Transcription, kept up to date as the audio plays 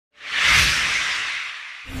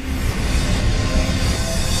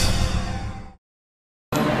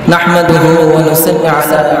نحمده ونصلي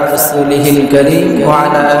على رسوله الكريم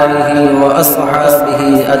وعلى آله وأصحابه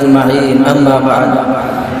أجمعين أما بعد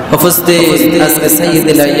উপস্থিত আজকে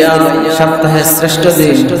সাইয়্যিদুল আইয়াম সপ্তাহের শ্রেষ্ঠ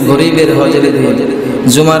দিন গরিবের হজের দিন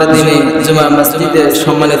জুমার দিনে জুমা মসজিদে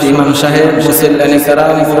সম্মানিত ইমাম সাহেব মুসল্লিয়ানে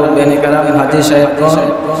কেরাম মুরব্বিয়ানে কেরাম হাজী সাহেবগণ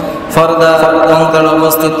ফরদা অন্তর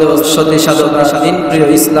অবস্থিত সতী সাধকা দিন প্রিয়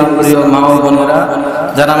ইসলাম প্রিয় মা ও বোনেরা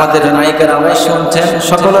যারা আমাদের মাইকের আওয়াজ শুনছেন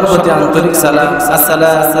সকলের প্রতি আন্তরিক সালাম।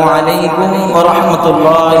 আসসালামু আলাইকুম ওয়া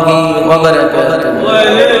রাহমাতুল্লাহি ওয়া বারাকাতুহু।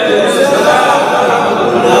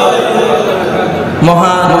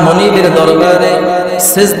 মহান মনিবের দরবারে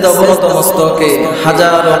সিজদাবরত মস্তকে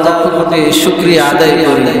হাজার লক্ষ কোটি শুকরিয়া আদায়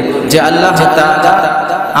করি যে আল্লাহ তাআলা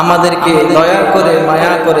আমাদেরকে দয়া করে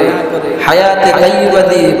মায়া করে হায়াতে তাইয়্যিবা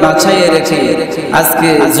দিয়ে বাঁচিয়ে রেখে আজকে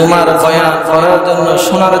জুমার বয়ান করার জন্য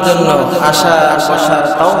শোনার জন্য আসার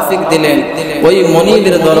তৌফিক দিলেন। ওই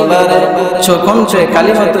মনিবের দরবারে চোখে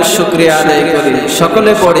কালিমাতু শুকরিয়া আদায় করি।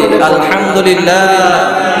 সকলে পড়ি আলহামদুলিল্লাহ।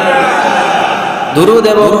 দুরুদ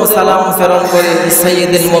এবং সালাম প্রেরণ করে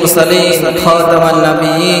সাইয়্যিদুল মুরসালিন খাতামান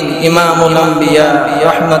নবিয়্যিন ইমামুল আম্বিয়া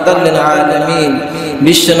রাহমাতাল লিল আলামিন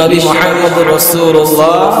বিশ্ব নবী মুহাম্মদুর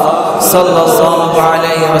রাসূলুল্লাহ সাল্লাল্লাহু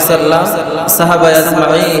আলাইহি ওয়াসাল্লাম সাহাবা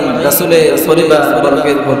আজমাইন রাসূলের পরিবার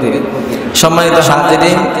বর্গের প্রতি সম্মানিত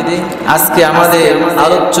হাজিরিন, আজকে আমাদের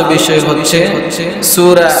আলোচ্য বিষয় হচ্ছে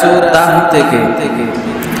সূরা তাহ থেকে।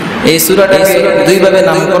 এই সূরাটাকে দুই ভাবে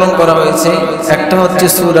নামকরণ করা হয়েছে, একটা হচ্ছে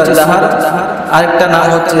সূরা দাহর, আরেকটা নাম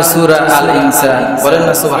হচ্ছে সূরা আল ইনসান। বলেন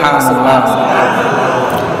না সুবহানাল্লাহ।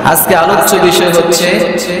 আজকে আলোচ্য বিষয় হচ্ছে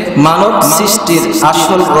মানব সৃষ্টির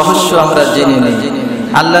আসল রহস্য আমরা জেনে নিই।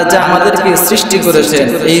 আল্লাহ যা আমাদেরকে সৃষ্টি করেছেন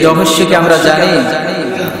এই রহস্যকে আমরা জানি,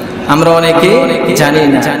 আমরা অনেকে জানি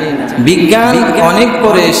না। বিজ্ঞান অনেক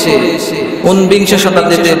পরে এসে 19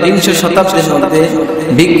 শতাব্দীতে 20 শতাব্দীর মধ্যে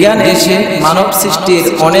বিজ্ঞান এসে মানব সৃষ্টির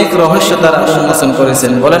অনেক রহস্য তারা উন্মোচন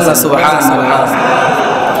করেছেন। বলেন না সুবহানাল্লাহ।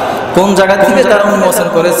 কোন জায়গা থেকে তারা উন্মোচন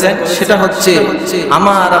করেছেন সেটা হচ্ছে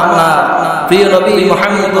আমার আপনার প্রিয় নবী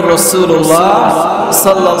মুহাম্মদুর রাসূলুল্লাহ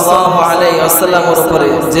সাল্লাল্লাহু আলাইহি ওয়াসাল্লামের উপরে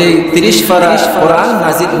যে 30 পারা কোরআন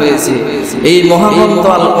নাযিল হয়েছে, এই মহাগ্রন্থ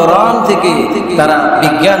আল কোরআন থেকে তারা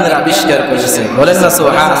বিজ্ঞানের আবিষ্কার করেছে। বলেন না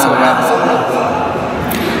সুবহানাল্লাহ।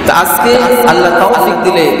 তো আজকে আল্লাহ তৌফিক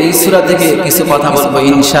দিলে এই সূরা থেকে কিছু কথা বলবো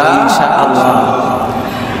ইনশাআল্লাহ।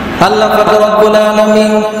 আল্লাহ রাব্বুল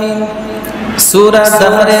আলামিন সূরা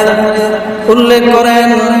দাহরের উল্লেখ করেন,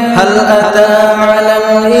 হাল আতা আলাল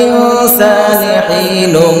ইনসানি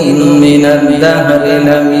হিনুম মিনাদ দাহরি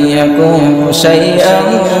লাম ইয়াকুন শাইআন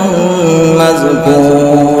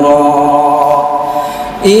মাযকুরা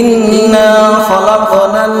ইন্না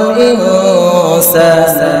খালাকনাল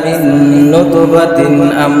ইনসানা মিন নুতফাতিন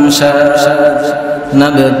আমশাজ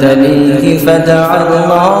নাবতালিহি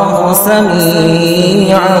ফাজআলনাহু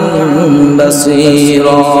সামিআন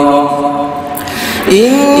বাসীরা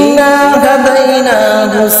إنا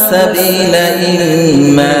هديناه السبيل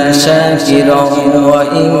إما شاكرا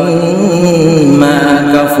وإما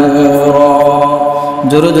كفورا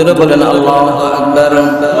জোরে জোরে বলেন আল্লাহু আকবার।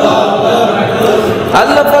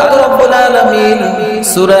 আল্লাহ পাক রব্বুল আলামিন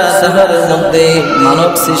সূরা দাহরের মধ্যে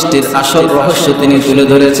মানব সৃষ্টির আসল রহস্য তিনি তুলে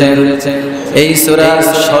ধরেছেন। এই সূরার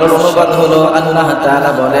সরল অনুবাদ হলো আল্লাহ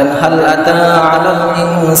তাআলা বলেন, হাল আতা আলাল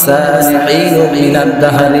ইনসানি হিনুম মিনাদ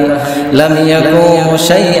দাহরি লাম ইয়াকুন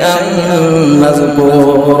শাইআন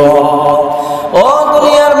মাযকুরা। ও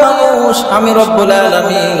দুনিয়ার মানুষ, আমি রব্বুল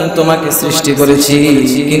আলামিন তোমাকে সৃষ্টি করেছি,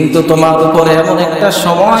 কিন্তু তোমার উপরে এমন একটা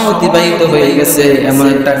সময় অতিবাহিত হয়ে গেছে, এমন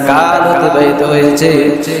একটা কাল অতিবাহিত হয়েছে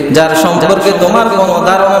যার সম্পর্কে তোমার কোনো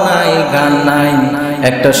ধারণা নাই, জ্ঞান নাই।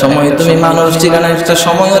 একটা সময় তুমি মানুষ ছিলে না, একটা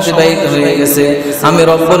সময় অতিবাহিত হয়ে গেছে। আমি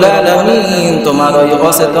রব্বুল আলামিন তোমার ওই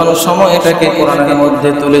অচেতন সময়টাকে কোরআনের মধ্যে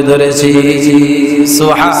তুলে ধরেছি।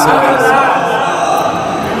 সুবহানাল্লাহ।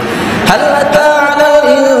 হাল আতা আলাল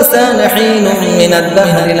ইনসানি হিনুম মিনাদ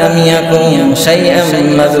দাহরি লাম ইয়াকুন শাইআন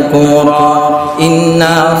মাযকুরা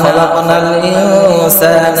ইন্না খালাকনাল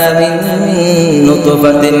ইনসানা মিন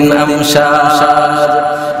নুতফাতিন আমশাজ।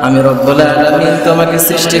 আমি রব্বুল আলামিন তোমাকে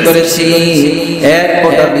সৃষ্টি করেছি এক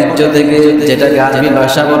ফোঁটা বীর্য থেকে, যেটাকে আরবি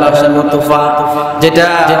ভাষা বলা হয় নুতফা, যেটা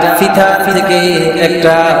ফিতা থেকে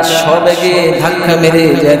একটা সবেগে ধাক্কা মেরে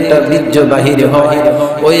যে একটা বীর্য বাহির হয়,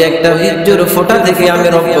 ওই একটা বীর্যের ফোঁটা থেকে আমি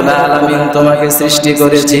রব্বুল আলামিন তোমাকে সৃষ্টি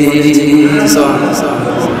করেছি।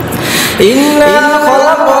 ইন্না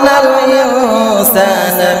খালাকনাল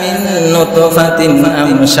ইনসানা মিন নুতফাতিন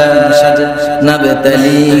আমশাজ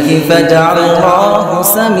নাবতালিহি ফাজআলনাহু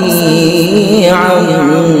সামিআন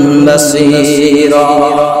বাসীরা।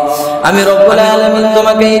 আমি রব্বুল আলামিন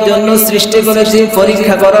তোমাকে এই জন্য সৃষ্টি করেছি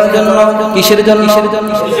পরীক্ষা করার জন্য। কিসের জন্য?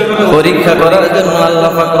 পরীক্ষা করার জন্য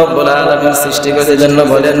আল্লাহ পাক রব্বুল আলামিন সৃষ্টি করার জন্য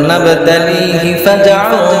বলেন নাবতালিহি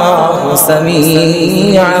ফাজআলনাহু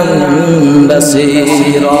সামিআন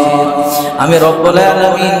বাসীরা। আমি রব্বুল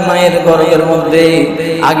আলামিন মায়ের গর্ভের মধ্যে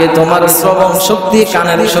আগে তোমার শ্রবণ শক্তি,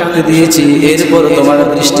 কানের শক্তি দিয়েছি, এরপর তোমার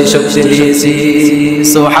দৃষ্টি শক্তি দিয়েছি।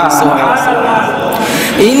 সুবহানাল্লাহ।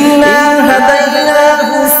 ইন্না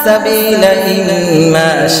হাদাইনাহু সাবিলা ইম্মা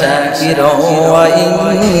শাকিরা ওয়া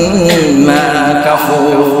ইম্মা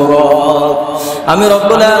কাফুরা। আমি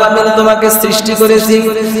রব্বুল আলামিন তোমাকে সৃষ্টি করেছি,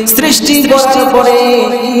 সৃষ্টি করার পরে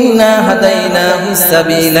ইন্না হাদাইনাহু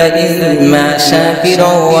সাবিলা ইম্মা শাকিরা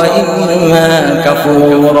ওয়া ইম্মা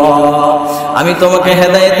কাফুরা। আমি তোমাকে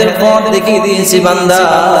হেদায়েতের পথ দেখিয়ে দিয়েছি বান্দা।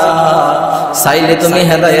 চাইলে তুমি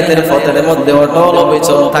হেদায়েতের পথের মধ্যে অটল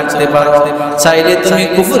অবিচল থাকতে পারো, চাইলে তুমি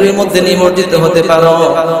কুফরের মধ্যে নিমজ্জিত হতে পারো।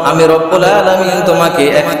 আমি রব্বুল আলামিন তোমাকে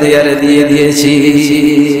এখতিয়ার দিয়ে দিয়েছি।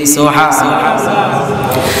 সুবহানাল্লাহ।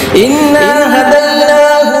 ইন্না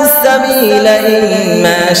হাদাইনাহু সাবিলা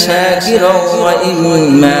ইম্মা শাকিরা ওয়া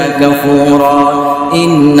ইম্মা কাফুরা।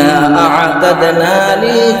 ইন্না আ'তাদনা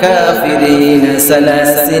লিল কাফিরিনা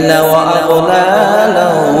সালাসিলা ওয়া আগলালা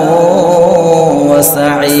ওয়া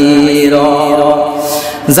সাঈরা।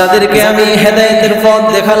 যাদেরকে আমি হেদায়েতের পথ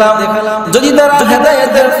দেখালাম, যদি তারা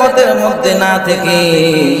হেদায়েতের পথের মধ্যে না থেকে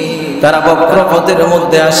তারা বক্র পথের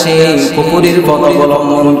মধ্যে আসে, কুফরির পথ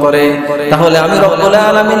অবলম্বন করে, তাহলে আমি রব্বুল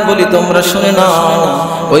আলামিন বলি তোমরা শুনে নাও,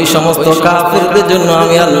 ওই সমস্ত কাফিরদের জন্য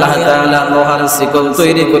আমি আল্লাহ তাআলা লোহার শিকল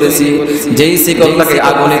তৈরি করেছি, যেই শিকলটাকে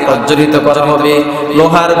আগুনে প্রজ্বলিত করা হবে।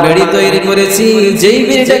 লোহার বেড়ি তৈরি করেছি, যেই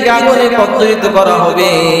বেড়িটাকে আগুনে প্রজ্বলিত করা হবে।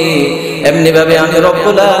 এমনি ভাবে আমি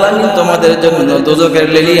রব্বুল আলামিন তোমাদের জন্য দোজখের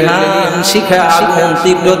লেলিহান শিখা আগুন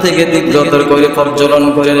তীব্র থেকে তীব্রতর করে প্রজ্বলন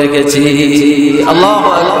করে রেখেছি। আল্লাহু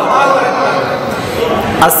আকবার।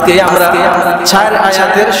 আজকে আমরা 4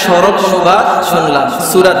 আয়াতের সরল অনুবাদ শুনলাম।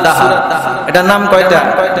 সূরা দাহার, এটার নাম কয়টা?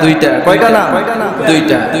 দুইটা। কয়টা নাম?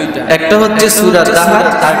 দুইটা। একটা হচ্ছে সূরা দাহার,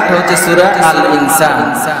 আরেকটা হচ্ছে সূরা আল ইনসান।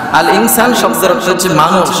 আল ইনসান শব্দের অর্থ হচ্ছে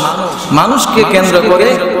মানুষ, মানুষকে কেন্দ্র করে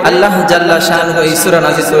আল্লাহ জাল্লা শানহু এই সূরা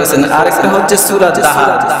নাযিল করেছেন। আরেকটা হচ্ছে সূরা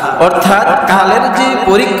দাহার, অর্থাৎ কালের যে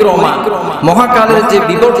পরিক্রমা, মহাকালের যে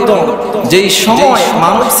বিবর্তন, যেই সময়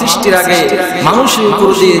মানব সৃষ্টির আগে মানুষের উপর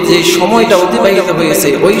দিয়ে যে সময়টা অতিবাহিত হয়েছে,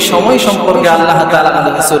 ওই সময় সম্পর্কে আল্লাহ তাআলা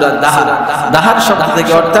সূরা দাহার, দাহার শব্দ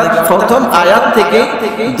থেকে অর্থাৎ প্রথম আয়াত থেকে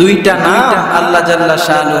দুইটা নাম আল্লাহ জাল্লা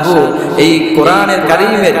শানহু এই কোরআনের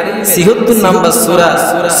কারীমের ৭৬ নম্বর সূরা,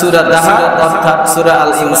 সূরা দাহার অর্থাৎ সূরা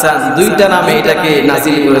আল ইনসান, দুইটা নামে এটাকে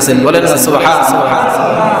নাযিল করেছেন। বলেন না সুবহানাল্লাহ।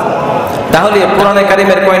 তাহলে কোরআনের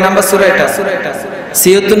কারীমের কয় নাম্বার সূরা এটা?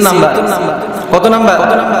 ৭৬ নাম্বার। কত নাম্বার?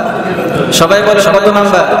 সবাই বলে কত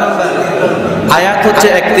নাম্বার? আয়াত হচ্ছে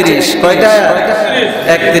 ৩১। কয়টা আয়াত?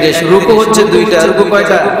 ৩১। রুকু হচ্ছে দুইটা। রুকু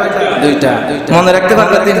কয়টা? দুইটা। মনে রাখতে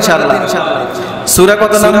পারবেন ইনশাআল্লাহ। সূরা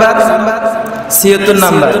কত নাম্বার? ৭৬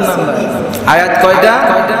 নাম্বার। আয়াত কয়টা?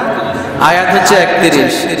 আয়াত হচ্ছে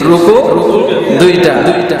 ৩১, রুকু দুইটা।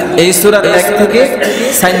 এই সূরার 1 থেকে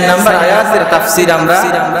 4 নাম্বার আয়াতের তাফসীর আমরা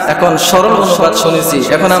এখন সরল অনুবাদ শুনেছি।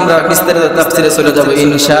 এখন আমরা বিস্তারিত তাফসীরে চলে যাব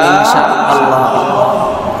ইনশাআল্লাহ।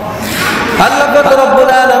 আল্লাহ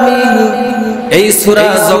রাব্বুল আলামিন এই সূরা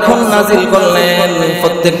যখন নাযিল করলেন,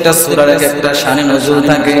 প্রত্যেকটা সূরার একটা শানে নজুল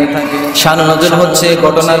থাকে। শানে নজুল হচ্ছে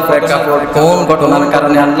ঘটনার প্রেক্ষাপট, কোন ঘটনার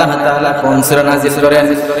কারণে আল্লাহ তাআলা কোন সূরা নাযিল করেন।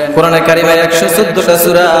 কোরআনে কারীমে ১১৪টা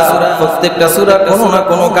সূরা, প্রত্যেকটা সূরা কোনো না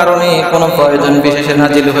কোনো কারণে কোনো প্রয়োজন বিশেষে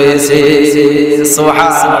নাযিল হয়েছে।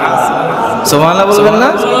 সুবহানাল্লাহ। সুবহানাল্লাহ বলবেন না?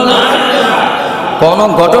 কোন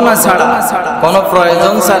ঘটনা ছাড়া, কোন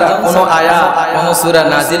প্রয়োজন ছাড়া কোন আয়াত, কোন সূরা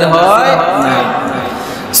নাযিল হয় না।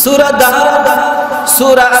 সূরা দাহার,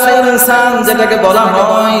 সূরা আল ইনসান যেটাকে বলা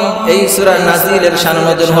হয়, এই সূরা নাযিলের শান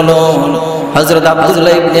নজুল হলো হযরত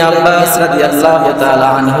আব্দুল্লাহ ইবনে আব্বাস রাদিয়াল্লাহু তাআলা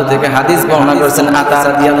আনহু থেকে হাদিস বর্ণনা করেছেন। আতা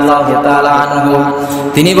রাদিয়াল্লাহু তাআলা আনহু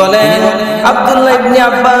তিনি বলেন, আব্দুল্লাহ ইবনে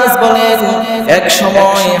আব্বাস বলেন, এক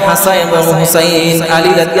সময় হাসান এবং হুসাইন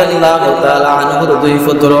আলী রাদিয়াল্লাহু তাআলা আনহুর দুই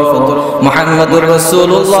পুত্র মুহাম্মদুর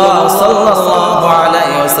রাসূলুল্লাহ সাল্লাল্লাহু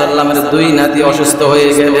আলাইহি ওয়াসাল্লামের দুই নাতি অসুস্থ হয়ে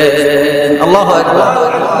গেলেন। আল্লাহু আকবার।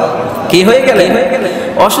 কি হয়ে গেলেন?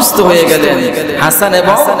 অসুস্থ হয়ে গেলেন হাসান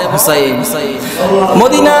এবং হুসাইন।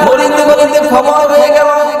 মদিনা গলিতে গলিতে খবর হয়ে গেল।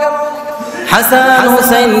 হাসান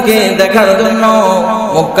হুসাইনকে দেখার জন্য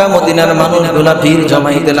মক্কা মদিনার মানুষগুলা ভিড়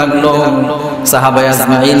জমাইতে লাগলো। সাহাবায়ে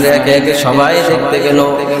আজমাইন একে একে সবাই দেখতে গেল।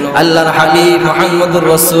 আল্লাহর হাবিব মুহাম্মদুর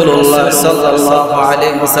রাসূলুল্লাহ সাল্লাল্লাহু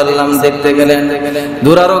আলাইহি ওয়াসাল্লাম দেখতে গেলেন।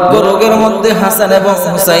 দুরারোগ্য রোগের মধ্যে হাসান এবং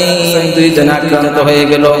হুসাইন দুইজন আক্রান্ত হয়ে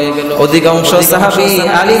গেল। অধিকাংশ সাহাবী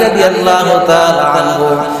আলী রাদিয়াল্লাহু তাআলা আনহু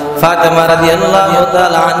ফাতেমা রাদিয়াল্লাহু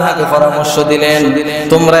তাআলা আনহাকে পরামর্শ দিলেন,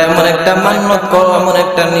 তোমরা এমন একটা মান্যত করো, এমন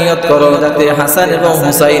একটা নিয়ত করো যাতে হাসান এবং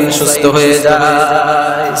হুসাইন সুস্থ হয়ে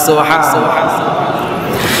যায়। সুবহানাল্লাহ।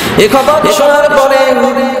 এই খবর শোনার পরে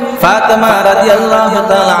ফাতেমা রাদিয়াল্লাহু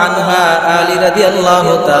তাআলা আনহা, আলী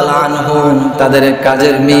রাদিয়াল্লাহু তাআলা আনহু, তাদের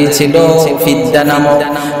কাজের মেয়ে ছিল ফিদ্দা নামক,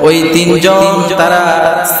 ওই তিনজন তারা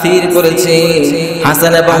স্থির করেছে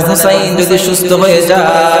হাসান এবং হুসাইন যদি সুস্থ হয়ে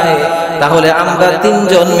যায় তাহলে আমরা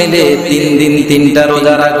তিনজন মিলে 3 দিন 3টা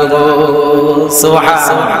রোজা রাখব।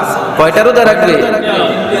 সুবহানাল্লাহ। কয়টা রোজা রাখবে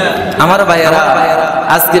আমার ভাইয়েরা?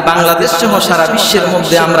 আজকে বাংলাদেশ সহ সারা বিশ্বের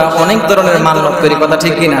মধ্যে আমরা অনেক ধরনের মান্যত করি, কথা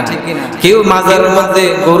ঠিক কিনা? কেউ মাজারের মধ্যে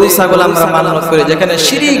গরু ছাগল আমরা মান্যত করি, যেখানে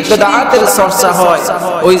শিরক বিদআতের চর্চা হয়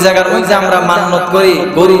ওই জায়গার মধ্যে আমরা মান্যত করি,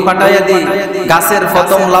 গরু ফাটাইয়া দিই, গাছের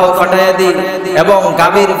প্রথম লাউ ফাটাইয়া দিই এবং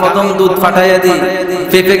গাভীর প্রথম দুধ ফাটাইয়া দিই,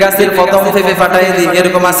 পেঁপে গাছের প্রথম পেঁপে ফাটাইয়া দিই।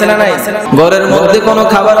 এরকম আছে না নাই? ঘরের মধ্যে কোনো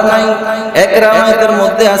খাবার নাই, এক রাওয়ায়াতের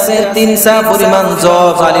মধ্যে আছে 3 সা পরিমাণ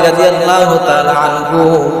যব আলী রাদিয়াল্লাহু তাআলা আনহু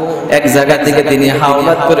এক জায়গা থেকে তিনি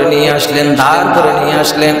হাওলাত করে নিয়ে আসলেন, ধার করে নিয়ে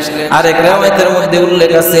আসলেন। আর এক রাওয়ায়াতের মধ্যে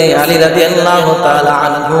উল্লেখ আছে আলী রাদিয়াল্লাহু তাআলা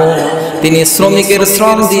আনহু তিনি শ্রমিকের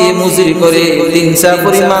শ্রম দিয়ে মজুরি করে 3 সা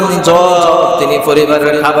পরিমাণ যব তিনি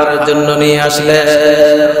পরিবারের খাবারের জন্য নিয়ে আসলেন।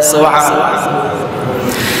 সুবহানাল্লাহ।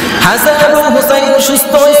 হাসান এবং হুসাইন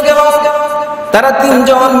সুস্থ হয়ে গেল, তারা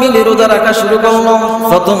তিনজন মিলে রোজা রাখা শুরু করলো।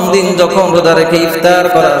 প্রথম দিন যখন রোজা রেখে ইফতার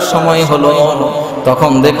করার সময় হলো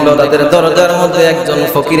তখন দেখলো তাদের দরজার মধ্যে একজন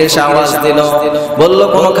ফকির এসে আওয়াজ দিল, বলল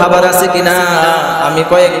কোনো খাবার আছে কিনা? আমি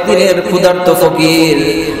কয়েকদিনের ক্ষুধার্ত ফকির,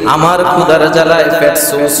 আমার ক্ষুধার জ্বালায় পেট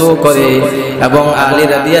চুচু করে। এবং আলী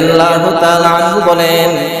রাদিয়াল্লাহু তাআলা আনহু বলেন,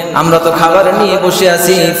 আমরা তো খাবার নিয়ে বসে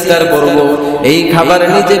আছি, ইফতার করব, এই খাবার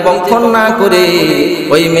নিজে ভক্ষণ না করে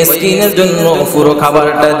ওই মিসকিনের জন্য পুরো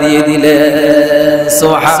খাবারটা দিয়ে দিলে।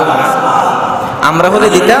 সুবহানাল্লাহ। আমরা হলে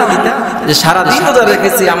দিতাম যে সারা দিন রোজা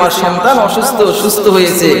রেখেছি, আমার সন্তান অসুস্থ, সুস্থ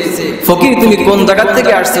হয়েছে, ফকির তুমি কোন জায়গা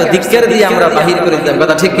থেকে আসছো, ধিক্কার দিয়ে আমরা বাহির করে দিতাম,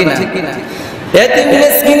 কথা ঠিক কিনা? এতিম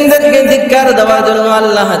মিসকিনদেরকে ধিক্কার দেওয়ার জন্য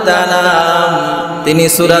আল্লাহ তাআলা তিনি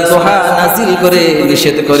সূরা দোহা নাযিল করে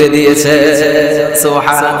নিষেধ করে দিয়েছে।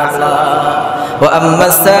 সুবহানাল্লাহ। ওয়া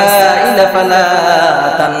আম্মাস সাইলা ফালা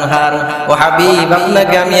তানহার, ও হাবিব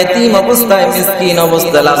আপনাকে আমি এতিম অবস্থায় মিসকিন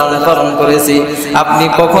অবস্থায় লালন পালন করেছি, আপনি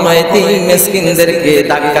কখনো এতিম মিসকিনদেরকে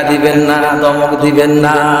ধাক্কা দিবেন না, ধমক দিবেন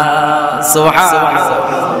না। সুবহানাল্লাহ।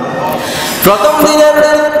 প্রথম দিনের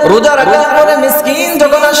রোজা রাখার পরে মিসকিন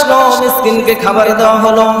যখন আসলো, মিসকিনকে খাবার দেওয়া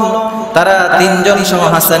হলো। তারা তিনজন সহ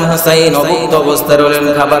হাসান হুসাইন অভুক্ত অবস্থায় রইলেন,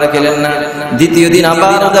 খাবার খেলেন না। দ্বিতীয় দিন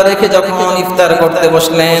আবার রোজা রেখে যখন ইফতার করতে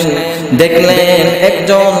বসলেন, দেখলেন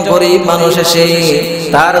একজন গরিব মানুষ এসে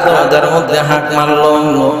তার দরজার মধ্যে হাঁক মারলো।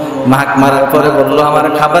 হাঁক মারার পরে বলল, আমার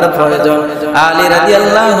খাবার প্রয়োজন। আলী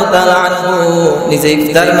রাদিয়াল্লাহু তাআলা আনহু নিজে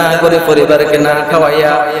ইফতার না করে পরিবারকে না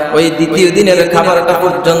খাওয়াইয়া ওই দ্বিতীয় দিনের খাবারটা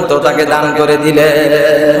পর্যন্ত তাকে দান করে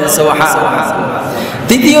দিলেন। সুবহানাল্লাহ।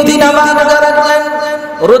 তৃতীয় দিন আবার রোজা রাখলেন।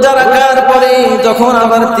 রোজা রাখার পরে যখন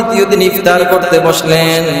আবার তৃতীয় দিন ইফতার করতে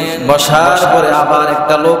বসলেন, বসার পরে আবার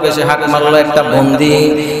একটা লোক এসে হাঁক মারলো, একটা বন্দী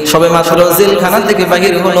সবে মাত্র জেলখানা থেকে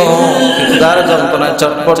বাহির হলো, ক্ষুধার যন্ত্রণায়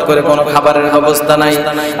চটপট করে কোনো খাবারের অবস্থা নাই।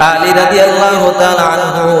 আলী রাদিয়াল্লাহু তাআলা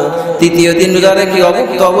আনহু তৃতীয় দিন রোজা রেখে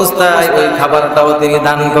অভুক্ত অবস্থায় ওই খাবারটাও তিনি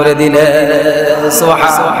দান করে দিলেন।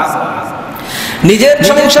 সুবহানাল্লাহ। নিজের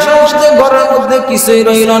সংসারের মধ্যে ঘরের মধ্যে কিছুই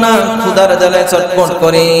রইল না, ক্ষুধার জ্বালায় চটপট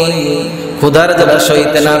করে, ক্ষুধার জ্বালা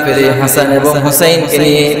সইতে না পেরে হাসান এবং হুসাইনকে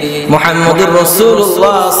নিয়ে মুহাম্মদুর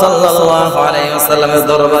রাসূলুল্লাহ সাল্লাল্লাহু আলাইহি ওয়াসাল্লামের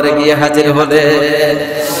দরবারে গিয়ে হাজির হলেন।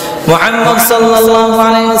 মুহাম্মদ সাল্লাল্লাহু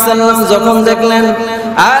আলাইহি ওয়াসাল্লাম যখন দেখলেন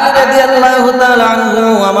আলী রাদিয়াল্লাহু তাআলা আনহু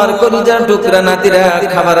আমার কলিজার টুকরা নাতিরা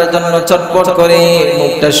খাবারের জন্য চটপট করে,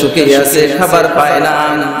 মুখটা শুকিয়ে আছে, খাবার পায় না।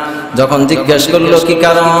 যখন জিজ্ঞেস করলো কি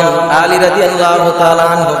কারণ, আলী রাদিয়াল্লাহু তাআলা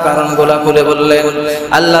আনহু কারণগুলো খুলে বললেন।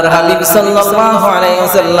 আল্লাহর হাবিব সাল্লাল্লাহু আলাইহি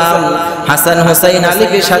ওয়াসাল্লাম হাসান হুসাইন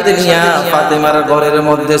আলীকে সাথে নিয়ে ফাতেমার ঘরের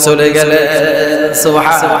মধ্যে চলে গেলেন।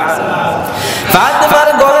 সুবহানাল্লাহ। ফাতেমার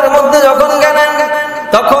ঘরের মধ্যে যখন গেলেন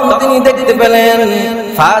তখন তিনি দেখতে পেলেন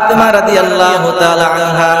ফাতেমা রাদিয়াল্লাহু তাআলা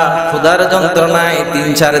আনহা ক্ষুধার যন্ত্রণায়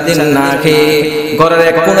 3-4 দিন না খেয়ে ঘরের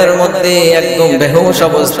এক কোণের মধ্যে একদম বেহুশ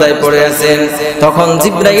অবস্থায় পড়ে আছেন। তখন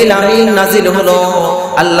জিবরাইল আমিন নাজিল হলো,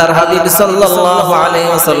 আল্লাহর হাবিব সাল্লাল্লাহু আলাইহি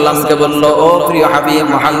ওয়াসাল্লামকে বলল, ও প্রিয় হাবিব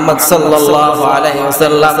মুহাম্মদ সাল্লাল্লাহু আলাইহি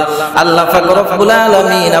ওয়াসাল্লাম, আল্লাহ পাক রব্বুল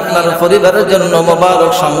আলামিন আপনার পরিবারের জন্য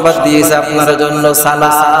মোবারক সংবাদ দিয়েছে, আপনার জন্য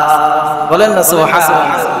সালাম। বলেন না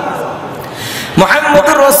সুবহানাল্লাহ।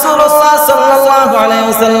 মুহাম্মদুর রাসূলুল্লাহ সাল্লাল্লাহু আলাইহি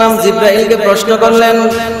ওয়াসাল্লাম জিবরাইলকে প্রশ্ন করলেন,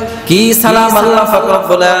 কি সালাম আল্লাহ পাক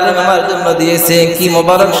রব্বুল আলামিন আমার জন্য দিয়েছে, কি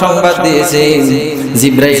মোবারক সংবাদ দিয়েছে।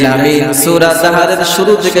 জিবরাইল আমিন সূরা তাহারের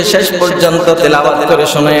শুরু থেকে শেষ পর্যন্ত তেলাওয়াত করে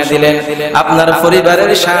শোনায়া দিলেন। আপনার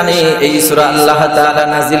পরিবারের শানে এই সূরা আল্লাহ তাআলা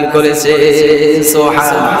নাজিল করেছে।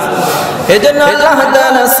 সুবহানাল্লাহ। এজন্য আল্লাহ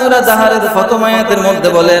তাআলা সূরা তাহারের প্রথম আয়াতের মধ্যে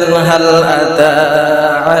বলেন, হাল আতা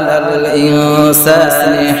আলাল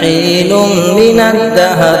ইনসানি হিনুম মিনাদ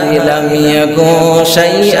দাহরি লাম ইয়াকুন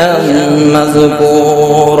শাইআন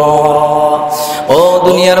মাযকুরা। ও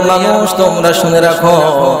দুনিয়ার মানুষ, তোমরা শুনে রাখো,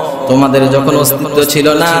 তোমাদের যখন অস্তিত্ব ছিল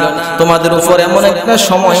না, তোমাদের উপর এমন একটা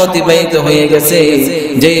সময় অতিবাহিত হয়ে গেছে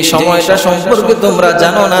যে সময়টা সম্পর্কে তোমরা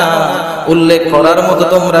জানো না, উল্লেখ করার মতো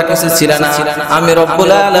তোমরা কিছু ছিল না। আমি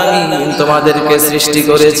রব্বুল আলামিন তোমাদেরকে সৃষ্টি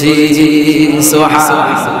করেছি।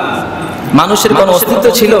 সুবহানাল্লাহ। মানুষের কোন অস্তিত্ব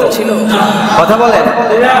ছিল? কথা বলেন।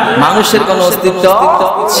 মানুষের কোন অস্তিত্ব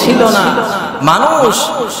ছিল না। মানুষ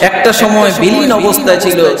একটা সময় বিলীন অবস্থায়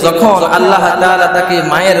ছিল। যখন আল্লাহ তাআলা তাকে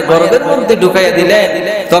মায়ের গর্ভের মধ্যে ঢুকাইয়া দিলেন,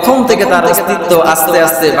 তখন থেকে তার অস্তিত্ব আস্তে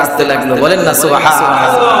আস্তে বাড়তে লাগলো। বলেন না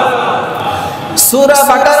সুবহানাল্লাহ। সূরা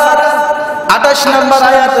বাকারার 28 নম্বর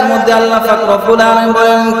আয়াতের মধ্যে আল্লাহ পাক রব্বুল আলামিন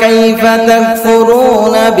বলেন, কাইফা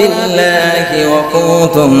তাকফুরুনা বিল্লাহি ওয়া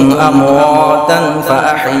কুনতুম আমওয়াতান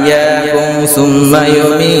ফাআহইয়াকুম সুম্মা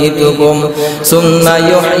ইউমীতুকুম সুম্মা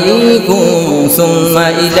ইউহয়ীকুম সুম্মা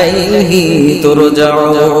ইলাইহি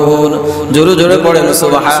তুরজাউন। জোরে জোরে পড়েন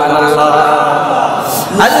সুবহানাল্লাহ।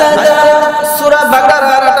 আল্লাহ তাআলা সূরা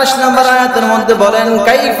বাকারার 28 নম্বর আয়াতের মধ্যে বলেন,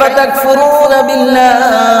 কাইফা তাকফুরুনা বিল্লাহ।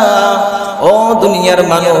 ও দুনিয়ার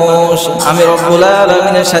মানুষ, আমি রব্বুল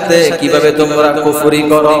আলামিনের সাথে কিভাবে তোমরা কুফরি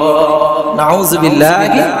করো।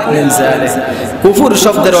 নাউযুবিল্লাহি মিন যালিক। কুফর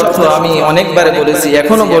শব্দের অর্থ আমি অনেকবার বলেছি,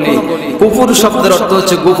 এখনো বলি। কুফর শব্দের অর্থ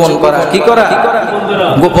হচ্ছে গোপন করা। কি করা?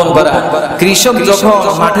 গোপন করা। কৃষক যখন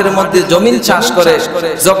মাঠের মধ্যে জমিন চাষ করে,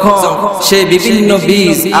 যখন সে বিভিন্ন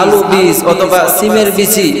বীজ, আলু বীজ অথবা সিমের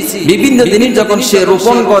বীজ, বিভিন্ন জিনিস যখন সে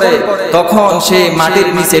রোপণ করে, তখন সে মাটির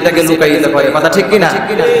নিচে এটাকে লুকাইতে পারে। কথা ঠিক কিনা?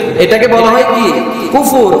 এটাকে বলা হয় কি?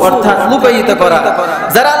 কুফর, অর্থাৎ লুকায়িত করা।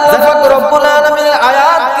 যারা আল্লাহ পাক রব্বুল আলামিনের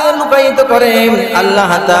আয়াতকে লুকায়িত করে,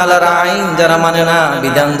 আল্লাহ তাআলার আইন যারা মানে না,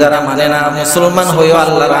 বিধান যারা মানে না, মুসলমান হয়েও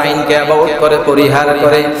আল্লাহর আইনকে অবহেলা করে, পরিহার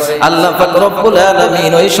করে, আল্লাহ পাক রব্বুল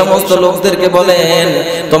আলামিন ওই সমস্ত লোকদেরকে বলেন,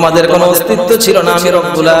 তোমাদের কোনো অস্তিত্ব ছিল না, আমি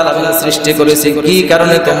রব্বুল আলামিন সৃষ্টি করেছি, কি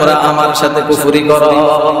কারণে তোমরা আমার সাথে কুফরি করো।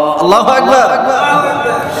 আল্লাহু আকবার।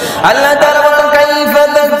 আল্লাহ তাআলা বলেন, কাইফা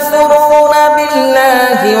তাকফুরুনা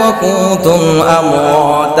বিল্লাহি ওয়া কুনতুম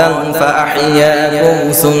আমওয়াতান ফাআহইয়াকুম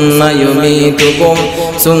সুম্মা ইউমীতুকুম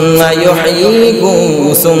সুম্মা ইউহয়ীকুম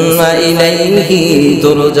সুম্মা ইলাইহি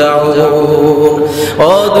তুরজাউন। ও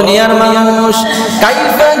দুনিয়ার মানুষ,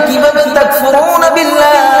 কাইফা কিভাবে তাকফুরুনা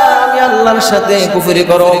বিল্লাহ, আল্লাহর সাথে কুফরি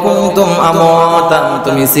করো। কুনতুম আমওয়াতান,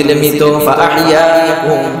 তুমি ছিলে মৃত,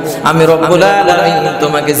 ফাআহইয়াকুম, আমি রব্বুল আলামিন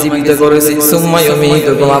তোমাকে জীবিত করেছি। সুম্মা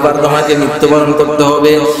ইউমীতুকুম, আবার তোমাকে মৃত্যুবরণ করতে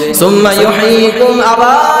হবে। সুম্মা ইউহয়ীকুম,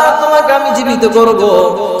 আবার তোমাকে আমি জীবিত করব।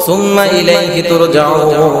 সুম্মা ইলাইহি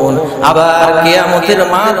তুরজাউন, আবার কিয়ামতের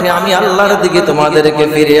মাঠে আমি আল্লাহর দিকে তোমাদেরকে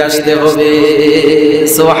ফিরে আসতে হবে।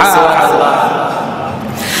 সুবহানাল্লাহ।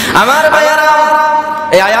 আমার ভাইয়ারা,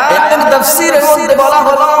 এই আয়াতের তাফসীরের মধ্যে বলা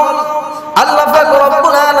হলো, আল্লাহ পাক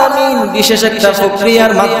রব্বুল আলামিন বিশেষ একটা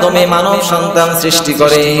প্রক্রিয়ার মাধ্যমে মানব সন্তান সৃষ্টি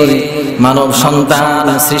করে। মানব সন্তান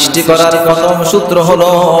সৃষ্টি করার প্রথম সূত্র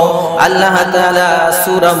হলো আল্লাহ তাআলা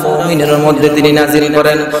সূরা মুমিনের মধ্যে তিনি নাযিল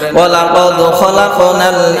করেন, ওয়ালাকাদ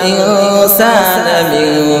খলাকনাল ইনসানা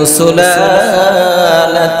মিন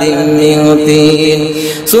সুলালাতিন মিন তিন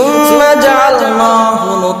সুম্মা জাআলনাহু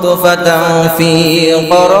নুতফাতান ফি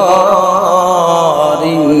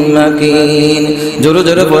করারিন মাকিন। জোরে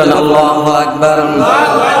জোরে বলেন আল্লাহু আকবার।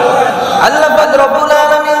 আল্লাহ পাক রব্বুল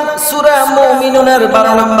আলামিন সূরা মুমিনুনের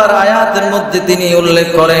 12 নম্বর আয়াতের মধ্যে তিনি উল্লেখ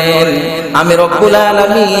করেন, আমি রব্বুল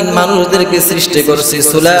আলামিন মানুষদেরকে সৃষ্টি করেছি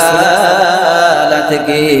সুলালা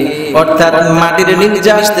থেকে, অর্থাৎ মাটির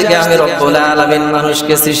নির্যাস থেকে আমি রব্বুল আলামিন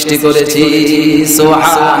মানুষকে সৃষ্টি করেছি।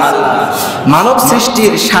 সুবহানাল্লাহ। মানব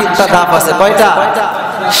সৃষ্টির 7টা ধাপ আছে। কয়টা?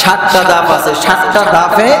 7টা ধাপ আছে। 7টা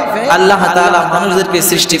ধাপে আল্লাহ তাআলা মানুষদেরকে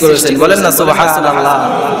সৃষ্টি করেছেন। বলেন না সুবহানাল্লাহ।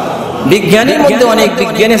 বিজ্ঞানীর মধ্যে অনেক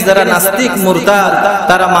বিজ্ঞানী যারা নাস্তিক, মুরতাদ,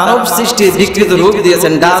 তারা মানব সৃষ্টির বিকৃত রূপ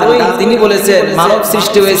দিয়েছেন। ডারউইন তিনি বলেছেন মানব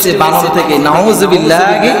সৃষ্টি হয়েছে বানর থেকে।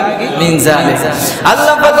 নাউযুবিল্লাহি মিন যালিক।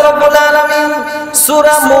 আল্লাহ পাক রব্বুল আলামিন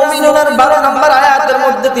সূরা মুমিনুনের 12 নম্বর আয়াতের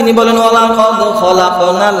মধ্যে তিনি বলেন, ওয়ালাকাদ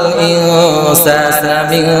খলাকনাল ইনসানা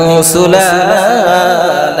মিন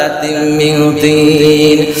সুলালাতিন মিন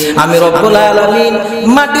তিন, আমি রব্বুল আলামিন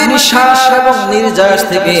মাটির সার এবং নির্যাস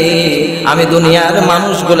থেকে আমি দুনিয়ার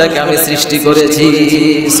মানুষগুলোকে আমি সৃষ্টি করেছি।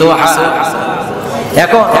 সুবহানাল্লাহ।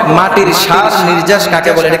 এখন মাটির সার নির্যাস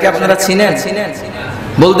কাকে বলে এটাকে আপনারা চিনেন?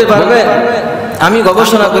 বলতে পারবেন? আমি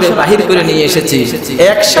গবেষণা করে বাহির করে নিয়ে এসেছি,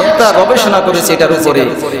 এক সপ্তাহ গবেষণা করেছি এটার উপরে।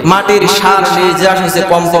 মাটির সার নির্যাস হচ্ছে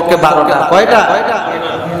কমপক্ষে 12টা। কয়টা?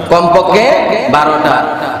 কমপক্ষে 12টা।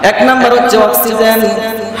 এক নাম্বার হচ্ছে oxygen,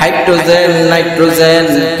 hydrogen, nitrogen,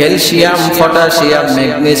 calcium, potassium,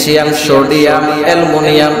 magnesium, sodium,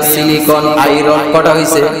 aluminium, silicon, iron. কটা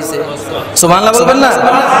হয়েছে? সুবহানাল্লাহ বলবেন না?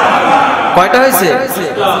 কয়টা হয়েছে?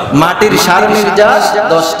 মাটির সার নির্যাস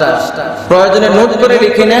 10টা। প্রয়োজনে নোট করে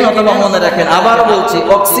লিখে নেন অথবা মনে রাখেন। আবার বলছি,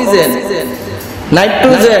 oxygen,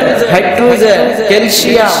 nitrogen, hydrogen,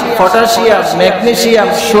 calcium, potassium, magnesium,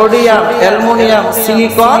 sodium, aluminium,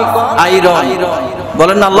 silicon, iron.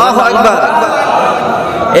 বলেন না আল্লাহু আকবার।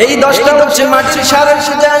 এই 10টা হচ্ছে মাটির সারের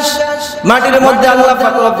নির্যাস। মাটির মধ্যে আল্লাহ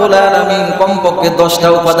পাক রব্বুল আলামিন কমপক্ষে 10টা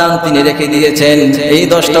উপাদান তিনি রেখে দিয়েছেন। এই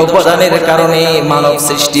 10টা উপাদানের কারণে মানব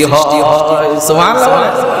সৃষ্টি হয়। সুবহানাল্লাহ।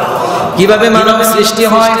 কিভাবে মানব সৃষ্টি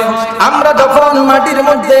হয়? আমরা যখন মাটির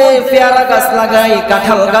মধ্যে পেয়ারা গাছ লাগাই,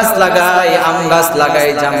 কাঁঠাল গাছ লাগাই, আম গাছ লাগাই,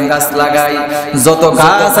 জাম গাছ লাগাই, যত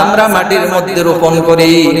গাছ আমরা মাটির মধ্যে রোপণ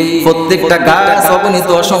করি, প্রত্যেকটা গাছ অগণিত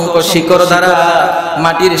অসংখ্য শিকড় দ্বারা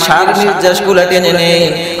মাটির সার নির্যাস গুলা টেনে নেয়।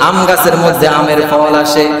 আম গাছের মধ্যে আমের ফল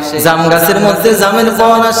আসে, জাম গাছের মধ্যে জামের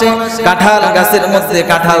ফল আসে, কাঁঠাল গাছের মধ্যে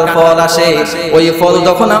কাঁঠাল ফল আসে। ওই ফল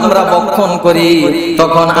যখন আমরা ভক্ষণ করি,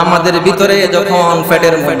 তখন আমাদের ভিতরে যখন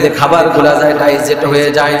পেটের মধ্যে খাবারগুলা যায়, ডাইজেস্ট হয়ে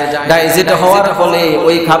যায়। ডাইজেস্ট হওয়ার ফলে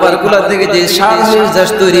ওই খাবারগুলা থেকে যে সার নির্যাস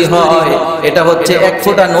তৈরি হয়, এটা হচ্ছে এক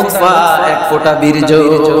ফোঁটা নুতফা, এক ফোঁটা বীর্য।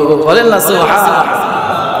 বলেন না সুবহানাল্লাহ।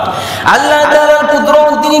 আল্লাহ তাআলার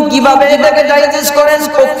কুদরত, তিনি কিভাবে এটাকে ডাইজেস্ট করেন,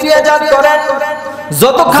 প্রক্রিয়াজাত করেন।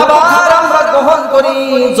 যত খাবার আমরা গ্রহণ করি,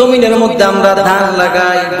 জমিনের মধ্যে আমরা ধান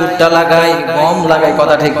লাগাই, ভুট্টা লাগাই, গম লাগাই,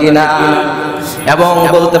 কথা ঠিক কিনা? এবং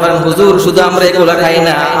বলতে পারেন হুজুর শুধু আমরা এগুলা খাই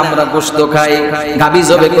না, আমরা গোশত খাই, গাবি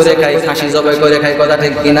জবে করে খাই, খাসি জবে করে খাই, কথা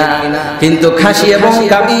ঠিক কিনা? কিন্তু খাসি এবং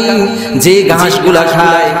গাবি যে ঘাসগুলা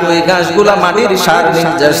খায়, ওই ঘাসগুলা মাটির সার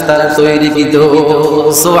নির্যাস দ্বারা তৈরিকৃত।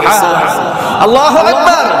 সুবহানাল্লাহ, আল্লাহু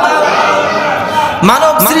আকবার।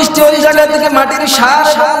 মানব সৃষ্টি ওই জায়গা থেকে মাটির সার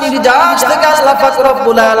নির্যাস থেকে আল্লাহ পাক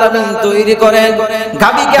রব্বুল আলামিন তৈরি করেন।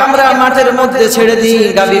 গাবীকে আমরা মাঠের মধ্যে ছেড়ে দিই,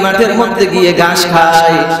 গাবী মাঠের মধ্যে গিয়ে ঘাস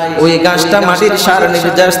খায়। ওই ঘাসটা মাটির সার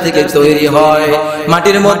নির্যাস থেকে তৈরি হয়।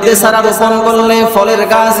 মাটির মধ্যে সারা রোপণ করলে ফলের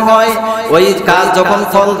গাছ হয়। ওই গাছ যখন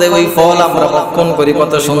ফল দেয়, ওই ফল আমরা ভক্ষণ করি।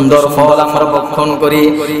 কত সুন্দর ফল আমরা ভক্ষণ করি।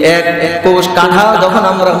 এক কোষ কাঁঠাল যখন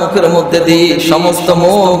আমরা মুখের মধ্যে দিই, সমস্ত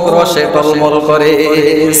মুখ রসে টলমল করে।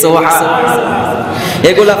 সুবহানাল্লাহ।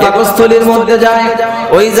 এগুলা পাকস্থলীর মধ্যে যায়,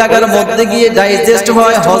 ওই জায়গার মধ্যে গিয়ে ডাইজেস্ট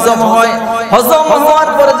হয়, হজম হয়। হজম হওয়ার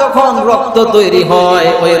পরে যখন রক্ত তৈরি হয়,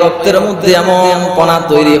 ওই রক্তের মধ্যে এমন কণা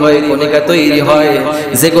তৈরি হয়, কণিকা তৈরি হয়,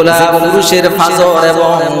 যেগুলা পুরুষের ফাজর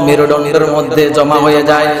এবং মেরুদণ্ডের মধ্যে জমা হয়ে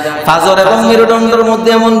যায়। ফাজর এবং মেরুদণ্ডের মধ্যে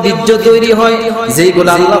এমন বীর্য তৈরি হয়,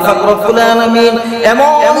 যেগুলা আল্লাহ পাক রব্বুল আলামিন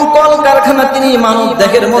এমন কলকারখানা তিনি মানব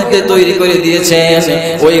দেহের মধ্যে তৈরি করে দিয়েছেন।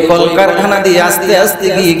 ওই কলকারখানা দিয়ে আস্তে আস্তে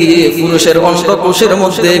গিয়ে গিয়ে পুরুষের অন্ডকোষের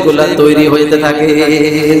মধ্যে এগুলা তৈরি হইতে থাকে।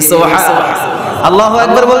 সুবহানাল্লাহ, আল্লাহু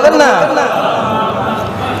আকবার বলবেন না?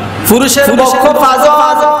 পুরুষের বক্ষ ফাজর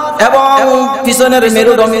এবং পিছনের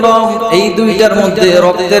মেরুদণ্ড, এই দুইটার মধ্যে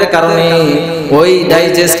রক্তের কারণে, ওই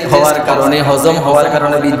ডাইজেস্ট হওয়ার কারণে, হজম হওয়ার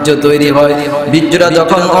কারণে বীর্য তৈরি হয়। বীর্যটা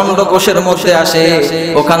যখন অন্ডকোষের মধ্যে আসে,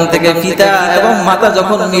 ওখান থেকে পিতা এবং মাতা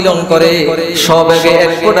যখন মিলন করে, সব আগে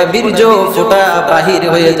এক ফোঁটা বীর্য ফোঁটা বাহির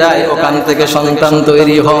হয়ে যায়, ওখান থেকে সন্তান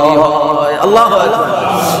তৈরি হয়। আল্লাহু আকবার।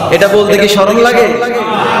 এটা বলতে কি শরম লাগে?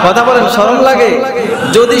 কথা বলেন, শরম লাগে?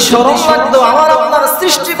 যদি শরম লাগতো, আমার আপনার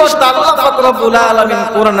সৃষ্টিকর্তা আল্লাহ পাক রব্বুল আলামিন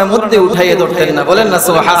কোরআনের মধ্যে উঠাইয়ে ধরতেন না। বলেন না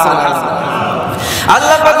সুবহানাল্লাহ।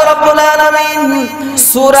 আল্লাহ পাক রব্বুল আলামিন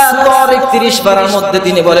সূরা তর 31 পারার মধ্যে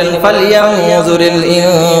তিনি বলেন, ফালিয়ানজুরিল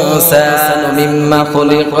ইনসানু মিম্মা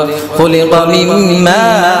খুলিকা মিম্মা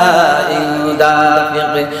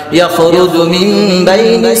দাফিক ইয়াখরুজু মিন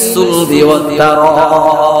বাইনিস সুলবি ওয়াত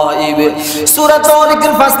তারাইব। সূরা তর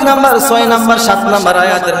 5 নাম্বার, 6 নাম্বার, 7 নাম্বার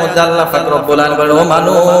আয়াতের মধ্যে আল্লাহ পাক রব্বুল আলামিন বলেন, ও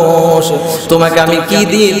মানুষ, তোমাকে আমি কি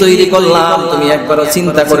দিয়ে তৈরি করলাম তুমি একবারও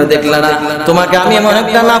চিন্তা করে দেখলে না? তোমাকে আমি এমন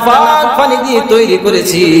একটা নাপাক পানি দিয়ে তৈরি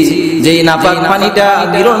করেছি, যেই নাপাক পানিটা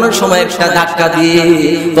বেরোনোর সময় একটা ধাক্কা দিয়ে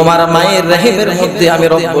তোমার মায়ের রহিমের মধ্যে আমি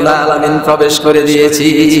রব্বুল আলামিন প্রবেশ করে দিয়েছি।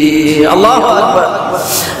 আল্লাহু আকবার।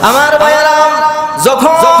 আমার ভাইয়েরা,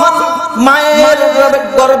 যখন মায়ের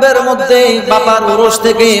গর্ভের মধ্যে, বাবার উরস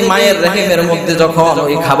থেকে মায়ের রহিমের মধ্যে যখন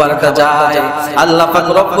ওই খাবারটা যায়, আল্লাহ পাক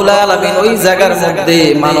রব্বুল আলামিন ওই জায়গার মধ্যে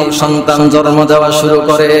মানব সন্তান জন্ম দেওয়া শুরু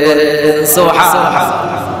করে। সুবহানাল্লাহ।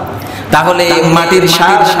 তাহলে মাটির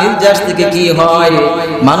সার নির্যাস থেকে কি হয়?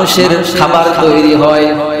 মানুষের খাবার তৈরি হয়,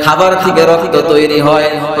 খাবার থেকে রক্ত তৈরি হয়,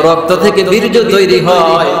 রক্ত থেকে বীর্য তৈরি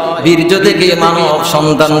হয়, বীর্য থেকে মানব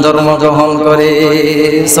সন্তান জন্মগ্রহণ করে।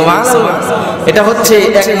 সুবহানাল্লাহ। এটা হচ্ছে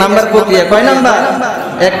এক নাম্বার প্রক্রিয়া। কয় নাম্বার?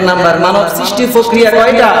 এক নাম্বার। মানব সৃষ্টি প্রক্রিয়া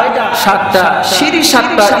কয়টা? 7টা। সিঁড়ি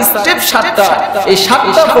 7টা, স্টেপ 7টা। এই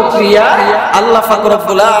 7টা প্রক্রিয়া আল্লাহ পাক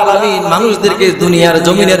রব্বুল আলামিন মানুষদেরকে দুনিয়ার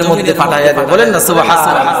জমিনের মধ্যে পাঠায়া দেয়। বলেন না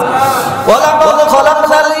সুবহানাল্লাহ। ওয়ালাকাদ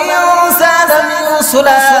খালাকনাল ইনসানা মিন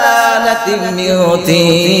সুলালাতিন মিন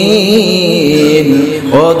তিন।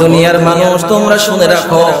 ও দুনিয়ার মানুষ, তোমরা শুনে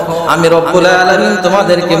রাখো, আমি রব্বুল আলামিন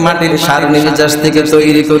তোমাদেরকে মাটির সার নির্যাস থেকে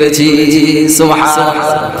তৈরি করেছি। সুবহানাল্লাহ।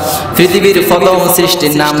 পৃথিবীর প্রথম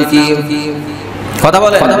সৃষ্টির নাম কি? কথা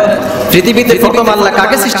বলেন। পৃথিবীতে প্রথম আল্লাহ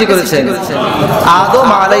কাকে সৃষ্টি করেছেন? আদম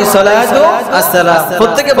আলাইহিস সালাতু ওয়াস সালাম।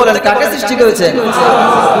 প্রত্যেকে বলেন, কাকে সৃষ্টি করেছেন?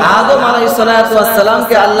 আদম আলাইহিস সালাতু ওয়াস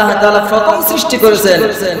সালামকে আল্লাহ তাআলা প্রথম সৃষ্টি করেছেন।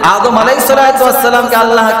 আদম আলাইহিস সালাতু ওয়াস সালামকে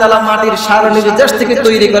আল্লাহ তাআলা মাটির সার নির্যাস থেকে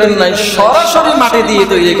তৈরি করেন নাই, সরাসরি মাটি দিয়ে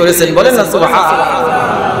তৈরি করেছেন। বলেন না সুবহানাল্লাহ।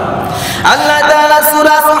 আল্লাহ তাআলা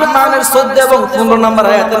সূরা রহমানের 14 এবং 15 নম্বর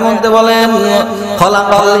আয়াতের মধ্যে বলেন,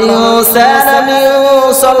 খলাকাল ইনসানা মিন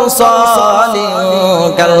সালসালিন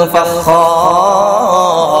কাল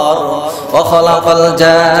ফাখখার ওয়া খলাকাল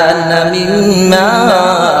জান্না মিন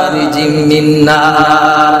মারিজিম মিন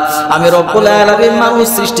নার। আমি রব্বুল আলামিন মানুষ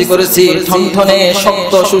সৃষ্টি করেছি ঠনঠনে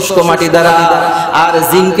শক্ত শুষ্ক মাটি দ্বারা, আর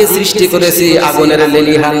জিনকে সৃষ্টি করেছি আগুনের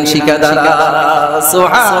লেলিহান শিখা দ্বারা।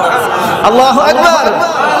 সুবহানাল্লাহ। আল্লাহু আকবার।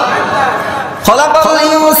 খলাকাল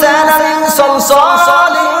ইনসানা মিন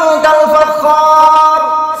সালসালিন কাল ফাখখার।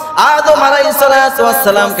 আদম আলাইহিস সালাতু ওয়াস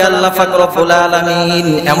সালামকে আল্লাহ পাক রব্বুল আলামিন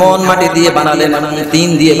এমন মাটি দিয়ে বানালেন, তিন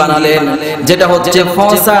দিয়ে বানালেন, যেটা হচ্ছে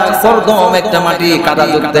ফসা করদম একটা মাটি,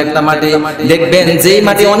 কাদাযুক্ত একটা মাটি। দেখবেন যেই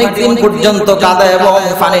মাটি অনেক দিন পর্যন্ত কাদা এবং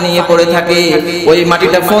পানি নিয়ে পড়ে থাকে, ওই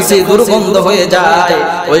মাটিটা ফসে দুর্গন্ধ হয়ে যায়।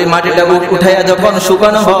 ওই মাটিটা উঠাইয়া যখন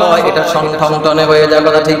শুকানো হয়, এটা ঠনঠনে হয়ে যায়।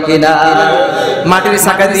 কথা ঠিক কিনা? মাটির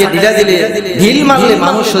চাকা দিয়ে ঢিলা দিলে, ঢিল মারলে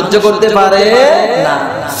মানুষ সহ্য করতে পারে না।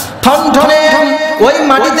 ঠনঠনে ওই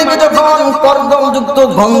মাটি থেকে যখন কর্দমযুক্ত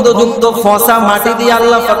গন্ধযুক্ত ফসা মাটি দিয়ে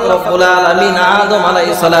আল্লাহ পাক রব্বুল আলামিন আদম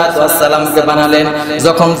আলাইহিস সালাতু ওয়াস সালামকে বানালেন,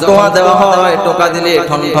 যখন টোকা দেওয়া হয়, টোকা দিলে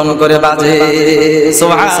ঠনঠন করে বাজে।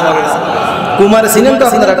 সুবহানাল্লাহ। কুমার চিনেন তো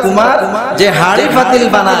আপনারা? কুমার যে হাড়ি পাতিল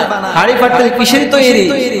বানায়, হাড়ি পাতিল কিসের তৈরি?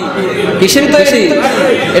 কিসের তৈরি?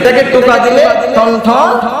 এটাকে টোকা দিলে ঠনঠন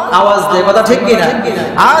আওয়াজ দেয়। কথা ঠিক কিনা?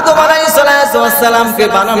 আদম আলাইহিস সালাতু ওয়াস সালামকে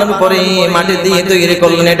বানানোর পরে মাটি দিয়ে তৈরি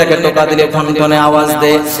করলেন, এটাকে টোকা দিলে ঠনঠনে আওয়াজ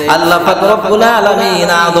দেয়। আল্লাহ পাক রব্বুল আলামিন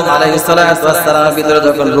আদম আলাইহিস সালাতু ওয়াস সালামের ভিতরে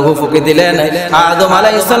যখন রূহ ফুঁকে দিলেন, আদম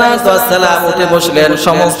আলাইহিস সালাতু ওয়াস সালাম উঠে বসলেন।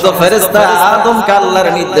 সমস্ত ফেরেশতা আদমকে আল্লাহর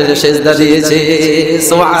নির্দেশে সিজদা দিয়েছে।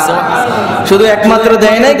 সুবহানাল্লাহ। শুধু একমাত্র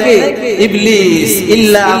দেয় নাই কি? ইবলিস।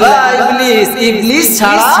 ইল্লা আবা ইবলিস। ইবলিস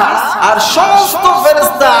ছাড়া আর সমস্ত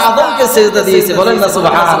ফেরেশতা আদমকে সিজদা দিয়েছে। বলেন না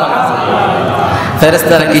সুবহানাল্লাহ।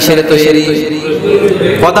 ফেরেশতারা কিসের তৈরি?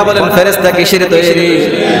 কথা বলেন, ফেরেশতা কিসের তৈরি?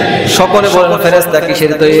 সকলে বলেন, ফেরেশতা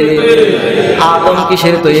কিসের তৈরি? আদম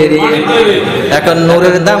কিসের তৈরি? এখন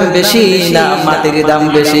নূরের দাম বেশি না মাটির দাম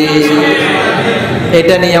বেশি?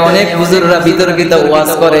 এটা নিয়ে অনেক হুজুররা বিতর্কিত ওয়াজ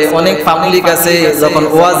করে। অনেক পাবলিক আছে যখন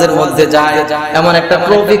ওয়াজের মধ্যে যায়, এমন একটা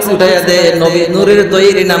টপিক উঠাইয়া দেয়, নবী নূরের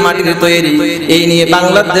তৈরি না মাটির তৈরি। এই নিয়ে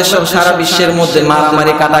বাংলাদেশ ও সারা বিশ্বের মধ্যে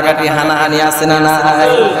মারামারি, কাটাকাটি, হানাহানি আছে না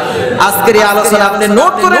নাই? আজকের এই আলোচনা আপনি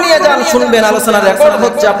নোট করে নিয়ে যান, শুনবেন। আলোচনা রেকর্ড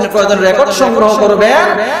হচ্ছে, আপনি প্রয়োজন রেকর্ড সংগ্রহ করবেন।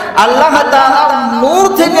 আল্লাহ তাআলা নূর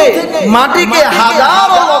থেকে মাটিকে হাজার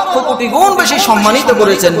লক্ষ কোটি গুণ বেশি সম্মানিত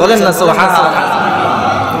করেছেন। বলেন না সুবহানাল্লাহ।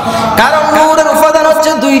 কারণ নূরের উপাদান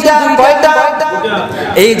হচ্ছে দুইটা। কয়টা?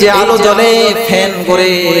 এই যে আলো জ্বলে ফ্যান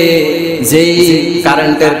করে, যেই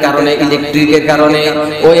কারেন্টের কারণে, ইলেকট্রিকের কারণে,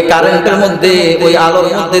 ওই কারেন্টের মধ্যে, ওই আলোর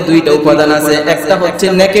মধ্যে দুইটা উপাদান আছে। একটা হচ্ছে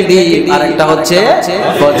নেগেটিভ আর একটা হচ্ছে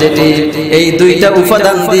পজিটিভ। এই দুইটা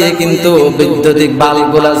উপাদান দিয়ে কিন্তু বৈদ্যুতিক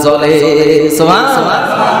বাল্বগুলা জ্বলে। সুবহানাল্লাহ।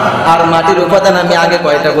 আর মাটির উপাদান আমি আগে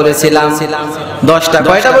কয়টা বলেছিলাম? 10টা।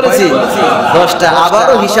 কয়টা বলেছি? 10টা।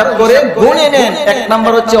 আবারও হিসাব করে গুণে নেন। এক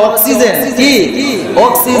নাম্বার হচ্ছে অক্সিজেন। কি?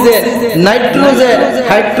 Oxygen, nitrogen,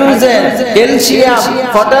 hydrogen, calcium,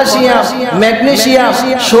 potassium, magnesium,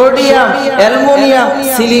 sodium, aluminium,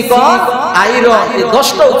 silicon, iron. এই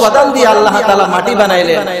 10টা উপাদান দিয়ে আল্লাহ তাআলা মাটি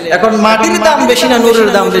বানাইলেন। এখন মাটির দাম বেশি না নূরের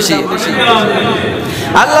দাম বেশি?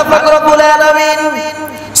 আল্লাহ পাক রব্বুল আলামিন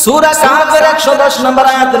সূরা কাহফের 110 নম্বর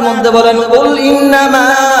আয়াতের মধ্যে বলেন, কুল ইন্নামা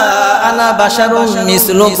আনা বাশারুম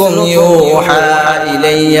মিসলুকুম ইউহা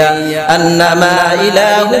ইলাইয়া আন্নামা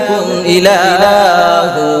ইলাহুকুম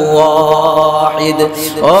ইলাহু ওয়াহিদ।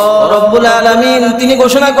 ও রব্বুল আলামিন তিনি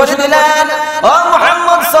ঘোষণা করে দিলেন, ও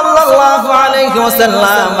মুহাম্মদ সাল্লাল্লাহু সাল্লাল্লাহু আলাইহি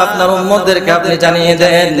ওয়াসাল্লাম আপনার উম্মতদেরকে আপনি জানিয়ে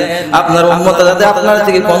দেন, আপনার উম্মতরা যাতে আপনার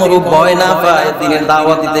থেকে কোনো রূপ ভয় না পায়, দ্বীনের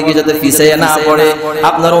দাওয়াত দিতে গিয়ে যাতে পিছিয়ে না পড়ে।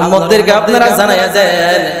 আপনার উম্মতদেরকে আপনারা জানিয়ে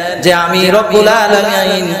দেন যে আমি রব্বুল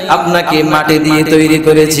আলামিন আপনাকে মাটি দিয়ে তৈরি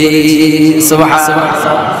করেছি। সুবহানাল্লাহ।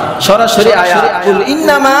 সরাসরি আয়াত, কুল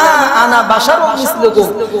ইন্নামা আনা বাশারুম মিসলুকুম।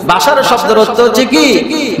 বাশার শব্দের অর্থ হচ্ছে কি?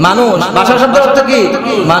 মানুষ। বাশার শব্দের অর্থ কি?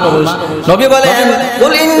 মানুষ। নবী বলেন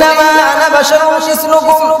কুল ইন্নামা আনা বাশারুম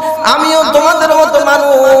মিসলুকুম, আমিও তোমাদের মতো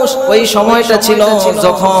মানুষ। ওই সময়টা ছিল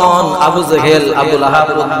যখন আবু জেহেল, আবু লাহাব,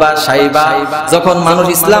 উতবা, সাইবা যখন মানুষ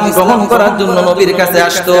ইসলাম গ্রহণ করার জন্য নবীর কাছে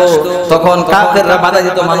আসতো, তখন কাফেররা বাধা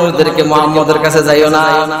দিত মানুষদেরকে, মুহাম্মদের কাছে যাইও না,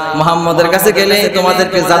 মুহাম্মদের কাছে গেলে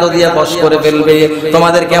তোমাদেরকে জাদু দিয়ে বশ করে ফেলবে,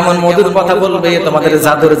 তোমাদেরকে এমন মধুর কথা বলবে, তোমাদের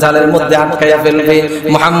জাদুর জালের মধ্যে আটকাইয়া ফেলবে,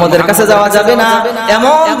 মুহাম্মদের কাছে যাওয়া যাবে না।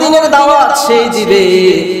 এমন দিনের দাওয়াত সেই দিবে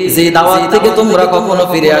যে দাওয়াত থেকে তোমরা কখনো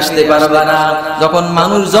ফিরে আসতে পারবে না। যখন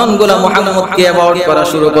মানুষজনগুলো মুহাম্মদকে অ্যাভয়েড করা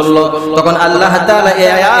শুরু করলো, তখন আল্লাহ তাআলা এই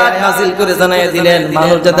আয়াত নাযিল করে জানিয়ে দিলেন,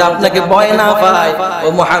 মানুষ যাতে আপনাকে ভয় না পায়, ও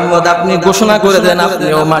মুহাম্মদ আপনি ঘোষণা করে দেন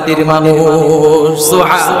আপনিও মাটির মানুষ।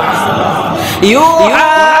 সুবহানাল্লাহ। ইউহা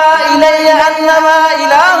ইলাইয়া আন্নামা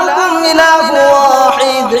ইলাহুকুম ইলাহু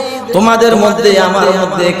ওয়াহিদ। তোমাদের মধ্যে আমার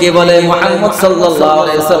মধ্যে কে বলে? মুহাম্মদ সাল্লাল্লাহু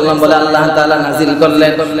আলাইহি ওয়াসাল্লাম বলে আল্লাহ তাআলা নাযিল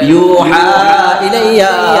করলেন, ইউহা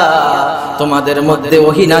ইলাইয়া, তোমাদের মধ্যে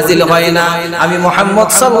ওহী নাযিল হয় না, আমি মুহাম্মদ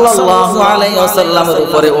সাল্লাল্লাহু আলাইহি ওয়াসাল্লামের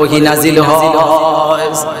উপরে ওহী নাযিল হয়।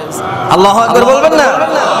 আল্লাহু আকবার বলবেন না?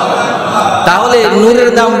 তাহলে নূরের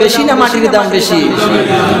দাম বেশি না মাটির দাম বেশি?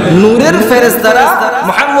 নূরের ফেরেশতারা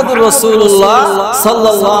মুহাম্মদুর রাসূলুল্লাহ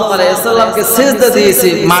সাল্লাল্লাহু আলাইহি ওয়াসাল্লামকে সিজদা দিয়েছে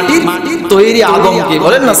মাটির তৈরি আদমকে।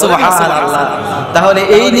 বলেন না সুবহানাল্লাহ। তাহলে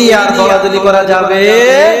এই নিয়ে আর দলাদলি করা যাবে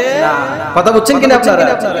না। কথা বুঝছেন কিনা আপনারা?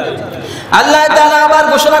 আল্লাহ তাআলা আবার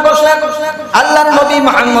ঘোষণা করলেন, আল্লাহর নবী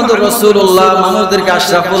মুহাম্মদুর রাসূলুল্লাহ মানুষদেরকে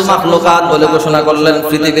আশরাফুল মাখলুকাত বলে ঘোষণা করলেন।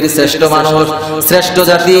 পৃথিবীর শ্রেষ্ঠ মানুষ, শ্রেষ্ঠ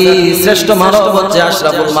জাতি, শ্রেষ্ঠ মানব হচ্ছে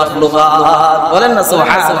আশরাফুল মাখলুকাত। বলেন না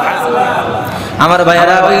সুবহানাল্লাহ। আমার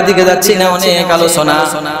ভাইয়েরা ওই দিকে যাচ্ছি না, অনেক আলোচনা,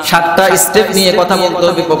 7টা স্টেপ নিয়ে কথা বলতে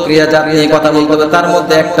হবে, প্রক্রিয়া জাত নিয়ে কথা বলতে হবে। তার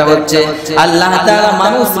মধ্যে একটা হচ্ছে আল্লাহ তাআলা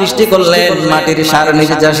মানুষ সৃষ্টি করলেন মাটির সার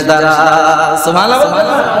নির্যাস দ্বারা। সুবহানাল্লাহ।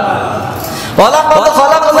 ওয়ালাকাদ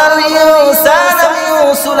খালাকনাল ইনসানা মিন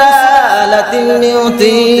সুলালাতিন মিন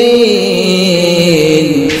তিন।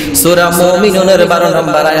 সূরা মুমিনুনের 12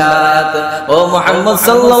 নম্বর আয়াত। ও মুহাম্মদ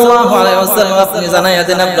সাল্লাল্লাহু আলাইহি ওয়াসাল্লাম আপনি জানাইয়া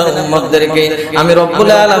দেন আপনার উম্মতদেরকে আমি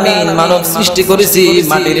রব্বুল আলামিন মানব সৃষ্টি করেছি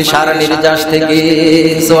মাটির সার নির্যাস থেকে।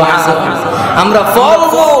 সুবহানাল্লাহ। আমরা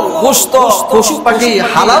ফল-মূল, গোশত, পশু পাখি,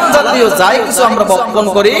 হালাল জাতীয় যাই কিছু আমরা ভক্ষণ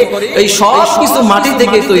করি, এই সব কিছু মাটি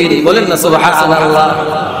থেকে তৈরি। বলেন না সুবহানাল্লাহ।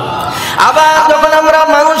 আবার যখন আমরা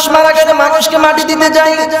মানুষ মারা গেলে মানুষকে মাটি দিতে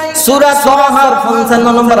যাই, সূরা তাহার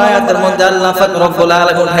 55 নম্বর আয়াতের মধ্যে আল্লাহ পাক রব্বুল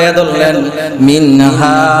আলামিন উঠাইয়া ধরলেন,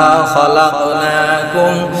 মিনহা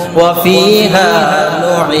খালাকনাকুম ওয়া ফিহা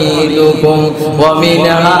নুঈদুকুম ওয়া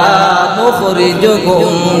মিনহা নুখরিজুকুম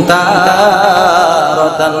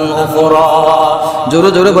তারাতান উখরা। জোরে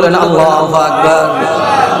জোরে বলেন আল্লাহু আকবার।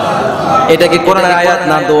 এটা কি কোরআনের আয়াত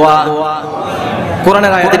না দোয়া?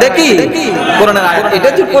 কোরআনের আয়াত। এটা কি কোরআনের আয়াত? এটা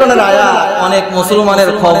কি কোরআনের আয়াত? অনেক মুসলমানের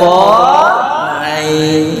খবর নাই।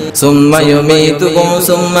 সুম্মা ইউমীতুকুম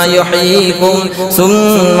সুম্মা ইউহয়ীকুম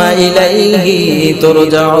সুম্মা ইলাইহি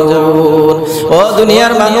তুরজাউন। ও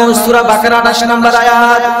দুনিয়ার মানুষ, সূরা বাকারা 28 নম্বর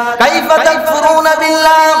আয়াত। কাইফা তাকফুরুনা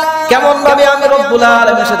বিল্লাহ, কেমন ভাবে আমি রব্বুল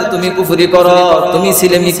আলামিনের সাথে তুমি কুফরি করো? তুমি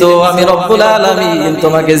ছিলে মৃত, আমি রব্বুল আলামিন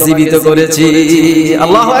তোমাকে জীবিত করেছি।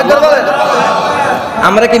 আল্লাহু আকবার বলেন।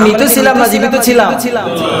 আমরা কি মৃত ছিলাম না জীবিত ছিলাম?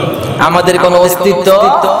 আমাদের কোনো অস্তিত্ব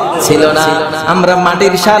ছিল না। আমরা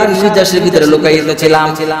মাটির সার নির্যাসের ভিতরে লুকায়িত ছিলাম,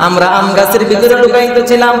 আমরা আম গাছের ভিতরে লুকায়িত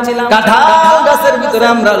ছিলাম, কাঁঠাল গাছের ভিতরে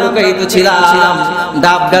আমরা লুকায়িত ছিলাম,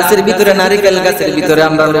 ডাব গাছের ভিতরে, নারিকেল গাছের ভিতরে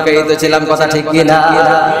আমরা লুকায়িত ছিলাম। কথা ঠিক কিনা?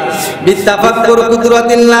 বিত্তাফাক্কুর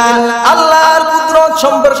কুদরাতিল্লাহ, আল্লাহর কুদরত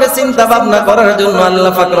সম্পর্কে চিন্তা ভাবনা করার জন্য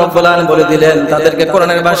আল্লাহ পাক রব্বুল আলামিন বলে দিলেন, তাদেরকে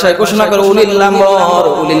কোরআনের ভাষায় ঘোষণা করে উলিল আমর,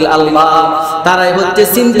 উলিল আলবাব। তারাই হচ্ছে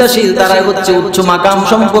চিন্তাশীল, তারাই হচ্ছে উচ্চ মাকাম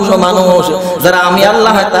সম্পন্ন মানুষ, যারা আমি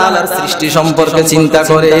আল্লাহ তাআলার সৃষ্টি সম্পর্কে চিন্তা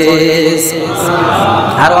করে।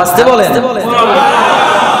 আর আসতে বলেন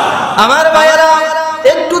আমার ভাইয়েরা,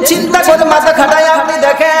 একটু চিন্তা করে মাথা খাটাই আপনি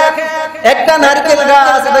দেখেন, একটা নারকেল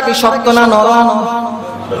গাছ, এটা কি শক্ত না নরম?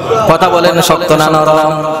 কথা বলেন, শক্ত না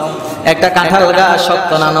নরম? একটা কাঁঠাল গাছ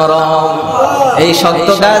শক্ত না নরম? এই শক্ত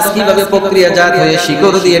গাছ কিভাবে প্রক্রিয়াজাত হয়ে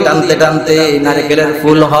শিকড় দিয়ে টানতে টানতে নারকেলের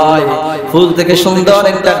ফুল হয়, ফুল থেকে সুন্দর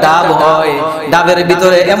একটা ডাব হয়, ডাবের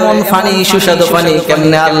ভিতরে এমন পানি, সুস্বাদু পানি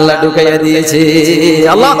কেমনে আল্লাহ ঢুকাইয়া দিয়েছে।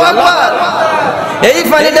 আল্লাহু আকবার। এই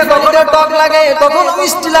পানিটা কখনো টক লাগে, কখনো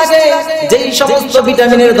মিষ্টি লাগে। যেই সমস্ত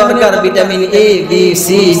ভিটামিনের দরকার, vitamin A, B,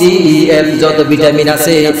 C, D, F, যত ভিটামিন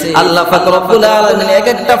আছে আল্লাহ পাক রব্বুল আলামিন এক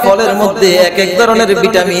একটা ফলের মধ্যে এক এক ধরনের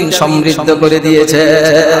ভিটামিন সমৃদ্ধ করে দিয়েছে।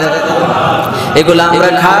 এগুলো আমরা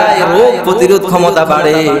খাই, রোগ প্রতিরোধ ক্ষমতা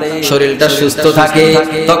বাড়ে, শরীরটা সুস্থ থাকে।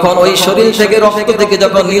 তখন ওই শরীর থেকে, রক্ত থেকে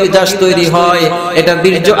যখন নির্যাস তৈরি হয়, এটা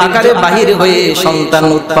বীর্য আকারে বাহির হয়ে সন্তান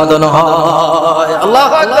উৎপাদন হয়।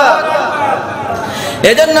 আল্লাহু আকবার।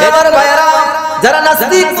 এজন্য আমার ভাইরা, যারা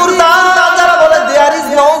নাস্তিক মুরতাদ, যারা বলে দেয়ার ইজ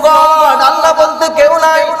নো গড, আল্লাহ বলতে কেউ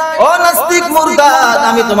নাই, ও নাস্তিক মুরতাদ,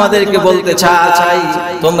 আমি তোমাদেরকে বলতে চাই,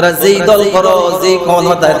 তোমরা যেই দল করো, যেই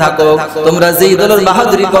ক্ষমতায় থাকো, তোমরা যেই দলের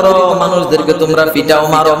বাহাদুরি করো, মানুষদেরকে তোমরা পিটাও,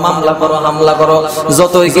 মারো, মামলা করো, হামলা করো,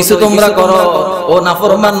 যতই কিছু তোমরা করো, ও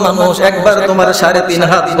নাফরমান মানুষ, একবার তোমার 3.5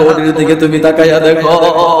 হাত বডির দিকে তুমি তাকাইয়া দেখো।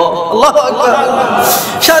 আল্লাহু আকবার।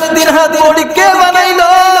 3.5 হাত বডি কে বানাইলো?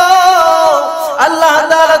 আল্লাহ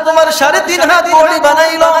তাআলা তোমার 3.5 হাত বডি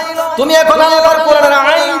বানাইলো। তুমি এখন আল্লাহর কোরআনের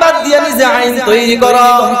আইন বাদ দিয়ে নিজে আইন তৈরি করো।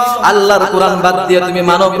 আল্লাহর কোরআন বাদ দিয়ে তুমি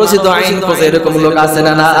মানব রচিত আইন করো, এরকম লোক আছে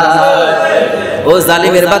না? না। ও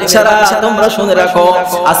জালিমের বাচ্চারা, তোমরা শুনে রাখো,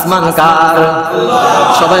 আসমান কার?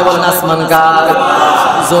 সবাই বলেন আসমান কার?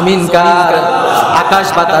 জমিন কার? আকাশ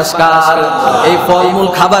বাতাস কার? এই ফলমূল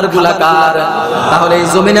খাবার গুলা কার? তাহলে এই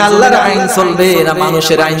জমিনে আল্লাহর আইন চলবে না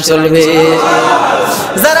মানুষের আইন চলবে?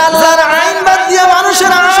 যারা আল্লাহর আইন বাদ দিয়ে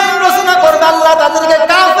মানুষের আইন রচনা করবে, আল্লাহ তাদেরকে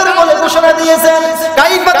কাফের বলে ঘোষণা দিয়েছেন।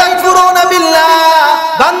 কাইফা তাকফুরুনা বিল্লাহ,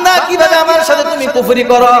 বান্দা কিভাবে আমার সাথে তুমি কুফরি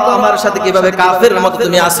করো, আমার সাথে কিভাবে কাফের মতো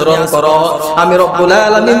তুমি আচরণ করো? আমি রব্বুল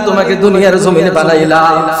আলামিন তোমাকে দুনিয়ার জমিনে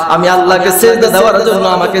বানাইলাম, আমি আল্লাহকে সিজদা দেওয়ার জন্য,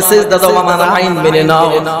 আমাকে সিজদা দাও, আমার আইন মেনে নাও,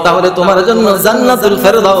 তাহলে তোমার জন্য জান্নাতুল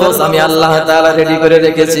ফেরদাউস আমি আল্লাহ তাআলা রেডি করে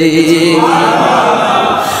রেখেছি।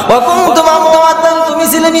 ওয়া কুনতুম আমওয়াতান, তুমি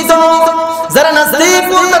ছিলে মৃত। যারা নাস্তিক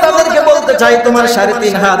মুরতাদ, তাদেরকে বলতে চাই, তোমার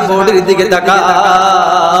 3.5 হাত বডির দিকে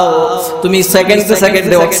তাকাও, তুমি সেকেন্ড টু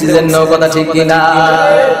সেকেন্ডে অক্সিজেন নাও, কথা ঠিক কি না?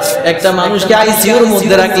 একটা মানুষকে আইসিইউর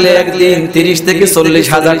মধ্যে রাখলে একদিন 30 থেকে 40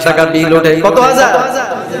 হাজার টাকা বিল ওঠে। কত হাজার?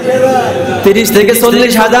 30 থেকে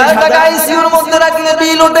 40 হাজার টাকা আইসিইউর মধ্যে রাখলে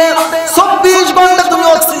বিল ওঠে। 24 ঘন্টা তুমি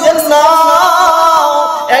অক্সিজেন নাও,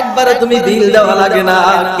 একবারে তুমি বিল দেওয়া লাগে না।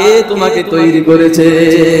 কে তোমাকে তৈরি করেছে?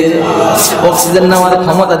 অক্সিজেন নেওয়ার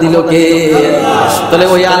ক্ষমতা দিল কে? তাহলে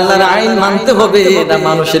ওই আল্লাহর আইন মানতে হবে না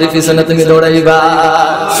মানুষের পিছনে তুমি দৌড়াইবা?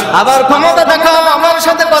 আবার ক্ষমতা দেখাও, আমার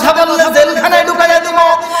সাথে কথা বললে জেলখানায় ঢুকাইয়া দিব,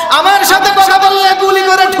 আমার সাথে কথা বললে গুলি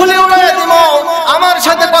করে ঠুলে উড়াইয়া দিব, আমার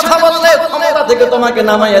সাথে কথা বললে ক্ষমতা থেকে তোমাকে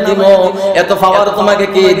নামাইয়া দিব। এত পাওয়ার তোমাকে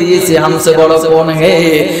কে দিয়েছে? হামসে বড় কোন হে?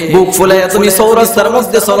 বুক ফুলাইয়া তুমি চৌরাস্তার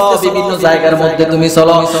মধ্যে চলো, বিভিন্ন জায়গার মধ্যে তুমি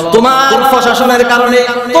চলো, তোমার প্রশাসনের কারণে,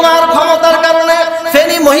 তোমার ক্ষমতার কারণে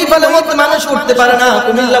ফেনী মহিপালের মধ্যে মানুষ উঠতে পারে না,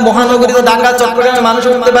 কুমিল্লা মহানগরীতে, ঢাকা চট্টগ্রামে মানুষ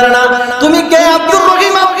উঠতে পারে না। তুমি কে? আব্দুর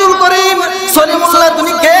রহিম, আব্দুল করিম, সলিমুল্লাহ,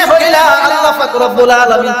 তুমি কে হইলা? আল্লাহ পাক রব্বুল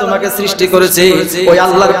আলামিন তোমাকে সৃষ্টি করেছে। ওই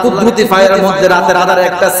আল্লাহর কুদরতি ফায়ের মধ্যে রাতের আধারে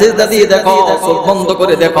একটা সিজদা দিয়ে দেখো, চোখ বন্ধ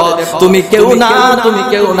করে দেখো, তুমি কেউ না, তুমি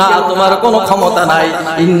কেউ না, তোমার কোনো ক্ষমতা নাই।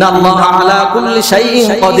 ইন্নাল্লাহা আলা কুল্লি শাইইন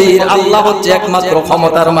কাদির, আল্লাহ হচ্ছে একমাত্র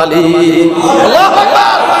ক্ষমতার মালিক। আল্লাহু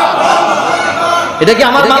আকবার। এটা কি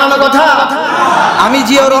আমার বানানো কথা? আমি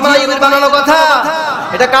জিয়াউর রহমানের বানানো কথা?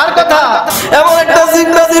 এটা কার কথা? এমন একটা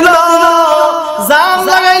জিন্দা দিল, জাম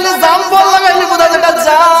লাগাইলে, জাম বল লাগাইলে বোঝা যায় এটা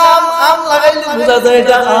জাম, আম লাগাইলে বোঝা যায়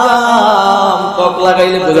এটা আম, টক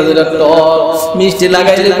লাগাইলে বোঝা যায় এটা টক, মিষ্টি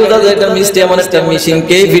লাগাইলে বোঝা যায় এটা মিষ্টি। এমন একটা মেশিন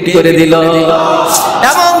কে ফিট করে দিল?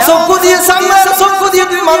 এমন চক্ষু দিয়ে, সামনের চক্ষু দিয়ে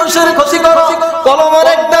তুমি মানুষের ক্ষতি করো, কলমের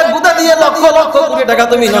একটা গুদা দিয়ে লক্ষ লক্ষ কোটি টাকা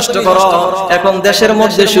তুমি নষ্ট করো। এখন দেশের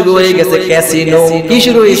মধ্যে শুরু হয়ে গেছে ক্যাসিনো। কি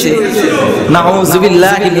শুরু হয়েছে?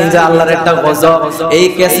 নাউযুবিল্লাহি মিন যা, আল্লাহর একটা গজব। এই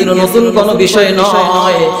ক্যাসিনো নতুন কোন বিষয়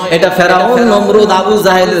নয়, এটা ফেরাউন, নমরুদ, আবু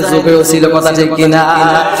জাহেলের যুগেও ছিল, কথা ঠিক কিনা?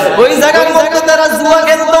 ওই জায়গার মধ্যে তারা জুয়া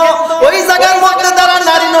খেলতো, ওই জায়গার মধ্যে তারা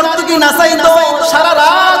নারী নর্তকী নাচাইতো, সারা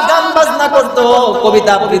রাত গান বাজনা করতো,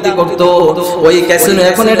 কবিতা আবৃত্তি করতো। ওই ক্যাসিনো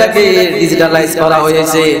এখন এটাকে ডিজিটালাইজ করা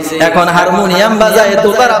হয়েছে, এখন হারমোনিয়াম বাজায়,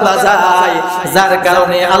 দোতারা বাজায়, যার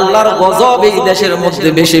কারণে আল্লাহর গজব এই দেশের মধ্যে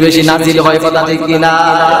বেশি বেশি নাজিল হয়, কথা ঠিক কিনা?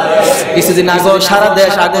 কিছুদিন আগে সারা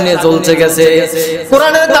দেশ আগুনে জ্বলছে গেছে।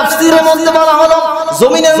 কোরআনের তাফসীরের মধ্যে বলা হলো,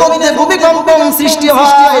 জমিনের মধ্যে ভূমিকম্প সৃষ্টি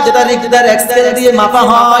হয়, যেটা রিক্টার স্কেল দিয়ে মাপা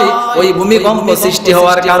হয়। ওই ভূমিকম্প সৃষ্টি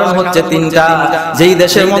হওয়ার কারণ হচ্ছে 3টা। যেই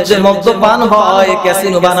দেশের মধ্যে মদ্যপান হয়,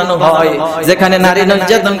 ক্যাসিনো বানানো হয়, যেখানে নারী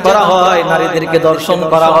নির্যাতন করা হয়, নারীদেরকে দর্শন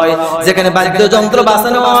করা হয়, যেখানে বাদ্যযন্ত্র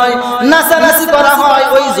বাজানো হয়, নাচানাচি করা হয়,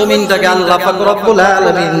 ওই জমিনটাকে আল্লাহ পাক রব্বুল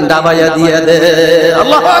আলামিন দাবাইয়া দিয়ে দেয়।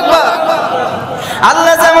 আল্লাহু আকবার।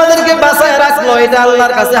 আল্লাহ যে আমাদেরকে বাঁচায় রাখলো, এটা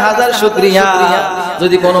আল্লাহর কাছে হাজার শুকরিয়া।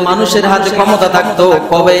 যদি কোনো মানুষের হাতে ক্ষমতা থাকতো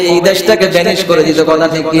কবে এই দেশটাকে ব্যানিশ করে দিত, কথা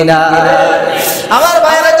ঠিক কিনা? আমার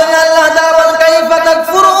ভাইরা জন্য আল্লাহ তাআলা বলেন কাইফা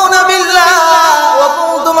তাকফুরুনা বিল্লাহ ওয়া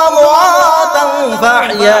কুনতুম আমওয়াতান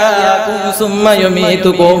ফাহইয়াকুম সুম্মা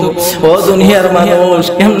ইউমীতুকুম। ও দুনিয়ার মানুষ,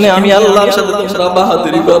 কেমনে আমি আল্লাহর সাথে তোমরা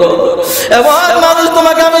বাহাদুরি করো? এবং মানুষ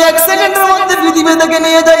তোমাকে আমি এক সেকেন্ডের মধ্যে পৃথিবী থেকে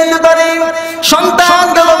নিয়ে যাইতে পারি। সন্তান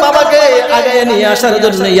গেল বাবাকে আগায় নিয়ে আসার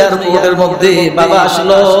জন্য এয়ারপোর্টের মধ্যে, বাবা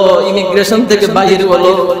আসলো ইমিগ্রেশন থেকে বাইরে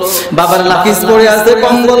হলো, বাবার লাকিজ পড়ে আছে,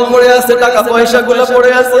 কম্বল পড়ে আছে, টাকা পয়সা গুলো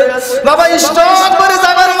পড়ে আছে, বাবা স্টক করে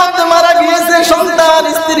জায়গার মধ্যে মারা গিয়েছে। সন্তান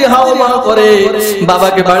স্ত্রী হাওয়া করে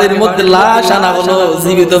বাবাকে বাড়ির মধ্যে লাশ আনা হলো,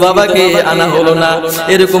 জীবিত বাবাকে আনা হলো না।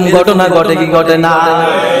 এরকম ঘটনা ঘটে কি ঘটে না?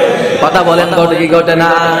 কথা বলেন, ঘটে কি ঘটে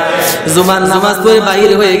না? জুমার নামাজ পড়ে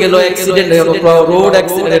বাইরে হয়ে গেল, অ্যাক্সিডেন্ট হয়ে গেল, রোড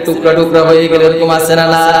অ্যাক্সিডেন্টে টুকরা টুকরা হয়ে গেল, এরকম আছে না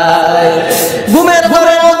নাই? ঘুমের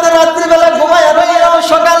ঘরের মধ্যে রাত্রিবেলা ঘুমায় রইল,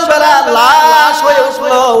 সকালবেলা লাশ হয়ে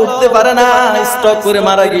উঠলো, উঠতে পারে না, স্ট্রোক করে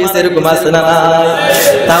মারা গিয়েছে, এরকম আছে না নাই?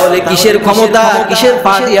 তাহলে কিসের ক্ষমতা, কিসের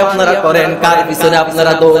পার্টি আপনারা করেন? কার পিছনে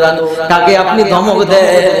আপনারা দৌড়ান? কাকে আপনি ধমক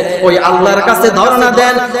দেন? ওই আল্লাহর কাছে ধরনা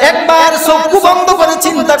দেন। একবার চক্ষু বন্ধ করে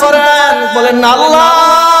চিন্তা করেন, বলেন না আল্লাহ,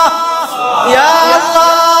 ইয়া আল্লাহ,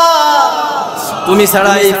 তুমি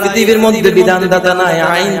ছাড়া এই পৃথিবীর মধ্যে বিধানদাতা নাই,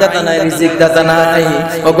 আইনদাতা নাই, রিজিকদাতা নাই।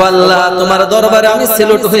 ওগো আল্লাহ, তোমার দরবারে আমি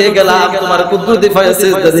সেলুট হয়ে গেলাম, তোমার কুদরতি পায়ে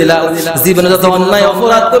সিজদা দিলাম। জীবনে যত অন্যায়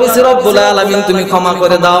অপরাধ করেছি রব্বুল আলামিন তুমি ক্ষমা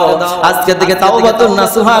করে দাও। আজকে থেকে তাওবাতুন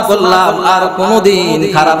নাসুহা করলাম, আর কোনোদিন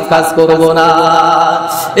খারাপ কাজ করব না।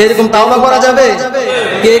 এরকম তাওবা করা যাবে?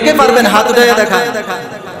 কে কে পারবেন হাত উঠাইয়া দেখান।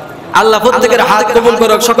 আল্লাহ প্রত্যেকের হাত কবুল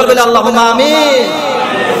করুক, সকল বলে আল্লাহুম্মা আমিন।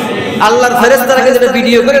 আল্লাহর ফেরেশতারা যেটা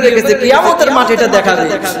ভিডিও করে রেখেছে, কিয়ামতের মাঠে এটা দেখাবে।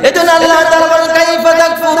 এজন্য আল্লাহ তাআলা বলেন কাইফা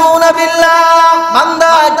তাকফুরুনা বিল্লাহ,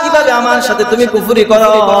 বান্দা কিভাবে আমার সাথে তুমি কুফরি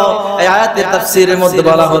করো? এই আয়াতের তাফসীরের মধ্যে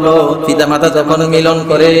বলা হলো, পিতামাতা যখন মিলন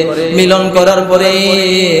করে, মিলন করার পরে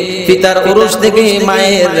পিতার উরুস থেকে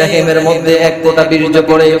মায়ের রহিমের মধ্যে এক ফোঁটা বীর্য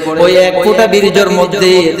পড়ে, ওই এক ফোঁটা বীর্যের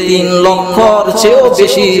মধ্যে 3 লক্ষর চেয়েও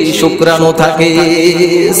বেশি শুক্রাণু থাকে।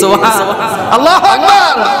 সুবহানাল্লাহ, আল্লাহু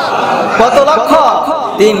আকবার। কত লক্ষ?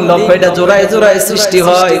 3 লক্ষ। এটা জোড়ায় জোড়ায় সৃষ্টি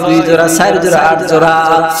হয়, 2 জোড়া, 4 জোড়া, 8 জোড়া।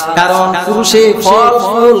 কারণ পুরুষে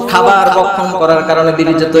ফলমূল খাবার ভক্ষণ করার কারণে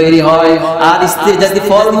বীর্য তৈরি হয়, আর স্ত্রী জাতি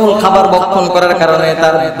ফলমূল খাবার ভক্ষণ করার কারণে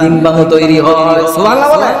তার ডিম্বাণু তৈরি হয়। সুবহানাল্লাহ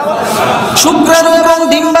বলেন। শুক্রাণু এবং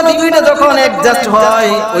ডিম্বাণু দুইটা যখন অ্যাডজাস্ট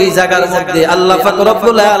হয়, ওই জায়গার মধ্যে আল্লাহ পাক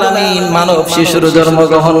রব্বুল আলামিন মানব শিশুর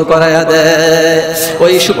জন্মগ্রহণ করায়া দেয়।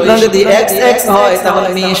 ওই শুক্রাণু যদি XX হয় তাহলে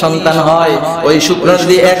মেয়ে সন্তান হয়, ওই শুক্রাণু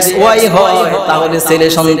যদি XY হয় তাহলে ছেলে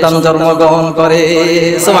সন্তান জন্মগ্রহণ করে।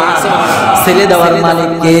 সুবহানাল্লাহ। ছেলে দেওয়ার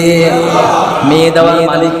মালিক কে? মেয়ে দেওয়ার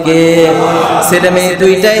মালিক কে? ছেলে মেয়ে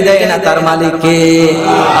দুইটাই দেয় না, তার মালিক কে?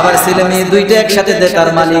 আবার ছেলে মেয়ে দুইটা একসাথে দেয়, তার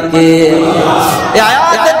মালিক কে? এই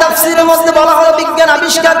আয়াতের তাফসীরের মধ্যে বলা হলো, বিজ্ঞান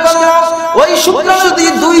আবিষ্কার করলো ওই শুক্রাণু যদি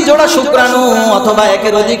 2 জোড়া শুক্রাণু অথবা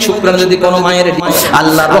একের অধিক শুক্রাণু যদি কোনো মায়ের,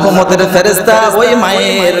 আল্লাহর রহমতের ফেরেশতা ওই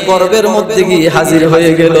মায়ের গর্ভের মধ্যে গিয়ে হাজির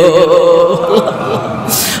হয়ে গেল।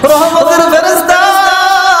 রহমতের ফেরেশতা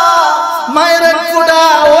মায়ের এক ফোঁটা,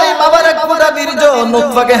 ওই বাবার এক ফোঁটা বীর্য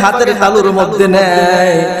নুতফাকে হাতের তালুর মধ্যে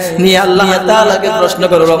নেয়, নিয়ে আল্লাহ তাআলাকে প্রশ্ন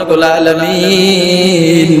করে, রব্বুল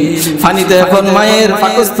আলামিন, পানিতে এখন মায়ের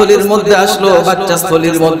পাকস্থলীর মধ্যে আসলো,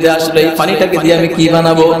 বাচ্চাস্থলীর মধ্যে আসলো, এই পানিটাকে দিয়ে আমি কি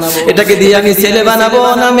বানাবো? এটাকে দিয়ে আমি ছেলে বানাবো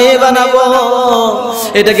না মেয়ে বানাবো?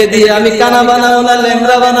 এটাকে দিয়ে আমি কানা বানাবো না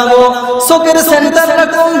ল্যাংড়া বানাবো? চোখের সেন্টারটা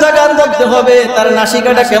কোন জায়গার মধ্যে হবে? তার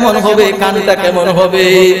নাসিকাটা কেমন হবে? কানটা কেমন হবে?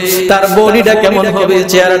 তার বডিটা কেমন হবে?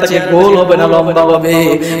 চেহারাটাকে গোল হবে না লম্বা হবে?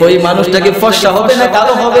 ওই মানুষটাকে ফর্সা হবে না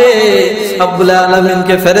কালো হবে? রব্বুল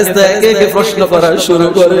আলামিনকে ফেরেশতা একে একে প্রশ্ন করা শুরু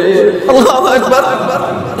করে। আল্লাহু আকবার।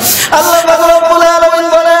 আল্লাহ পাক রব্বুল আলামিন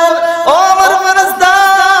বলেন, ও আমার ফেরেশতা,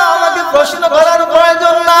 আমাকে প্রশ্ন করার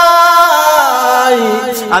প্রয়োজন নাই।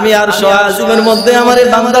 আমি আরশ আজিমের মধ্যে আমার এই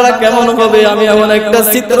বান্দারা কেমন হবে আমি এমন একটা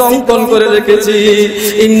চিত্র অঙ্কন করে রেখেছি।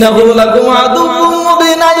 ইন্নাহু লাকুম আদুউম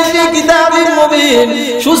মুবিন, ফি কিতাবিন মুবিন।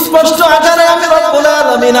 সুস্পষ্ট আকারে আমি রব্বুল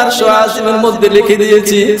আলামিন আরশ আজিমের মধ্যে লিখে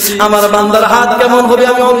দিয়েছি। আমার বান্দার হাত কেমন হবে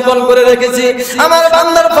আমি অঙ্কন করে রেখেছি, আমার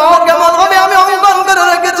বান্দার পা কেমন হবে আমি অঙ্কন করে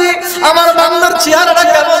রেখেছি, আমার বান্দার চেহারাটা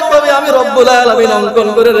কেমন হবে আমি রব্বুল আলামিন অঙ্কন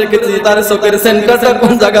করে রেখেছি, তার চোখের সেন্টারটা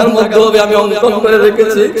কোন জায়গার মধ্যে হবে আমি অঙ্কন করে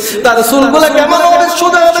রেখেছি, তার চুলগুলো কেমন হবে,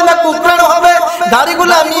 সোজা হবে না কুকড়ানো হবে,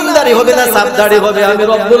 দাড়িগুলো মিম দাড়ি হবে না সাপ দাড়ি হবে, আমি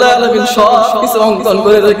রব্বুল আলামিন সব কিছু অঙ্কন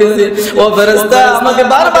করে রেখেছি। ও ফেরেশতা, আমাকে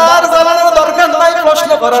বারবার জানানোর দরকার নাই,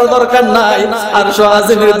 প্রশ্ন করার দরকার নাই। আরশ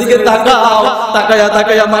আজিমের দিকে তাকাও, তাকায়া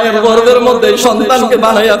তাকায়া মায়ের গর্ভের মধ্যে সন্তানকে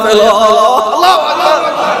বানাইয়া ফেলো। আল্লাহু আকবার।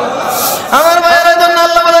 আমার মায়ের জন্য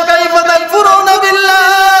আল্লাহ বলে কাইফা তাকফুরুনা বিল্লাহ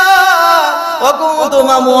ওয়া কুনতুম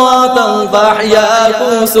আমওয়াতান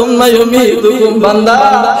ফাহইয়াকুম সুম্মা ইউমীতুকুম। বান্দা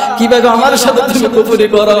কিভাবে আমার সাথে তুমি কুফরি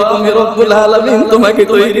করো? আমি রব্বুল আলামিন তোমাকে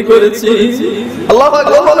তৈরি করেছি। আল্লাহু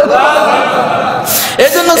আকবার বলেন।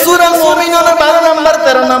 এজন্য সূরা মুমিনুনের 12 নাম্বার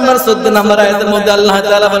 13 নাম্বার 14 নাম্বার আয়াতের মধ্যে আল্লাহ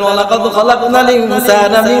তাআলা বলেন ওয়ালাকাদ খালাকনাল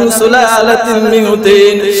ইনসানা মিন সুলালাতিন মিন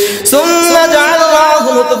তিন সুম্মা জাআলনাহু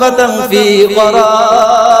নুতফাতান ফি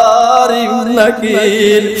করারিন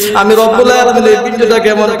মাকিন। আমি রব্বুল আলামিন এই ভিডিওটাকে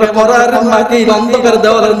এমন একটা করারিন মাকিন অন্ধকার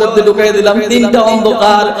দেওয়ালের মধ্যে ঢুকিয়ে দিলাম। তিনটা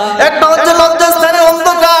অন্ধকার, একটা হচ্ছে লজ্জাস্থানে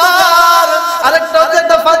অন্ধকার, আরেকটা হচ্ছে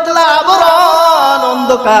একটা পাতলা আবরণ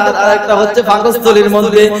অন্ধকার, আরেকটা হচ্ছে পাকস্থলীর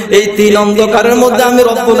মধ্যে। এই তিন অন্ধকারের মধ্যে আমি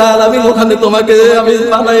রব্বুল আলামিন ওখানে তোমাকে আমি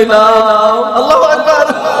বানাইলাম। আল্লাহু আকবার।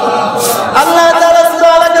 আল্লাহ তাআলা সূরা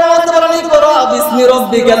আল-আলাকের মধ্যে বলেন ইকরা বিসমি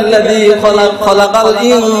রাব্বিকাল্লাযী খালাক খালাকাল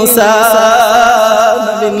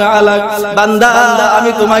ইনসানা মিন আলাক। বান্দা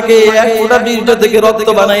আমি তোমাকে এক ফোঁটা বীর্য থেকে রক্ত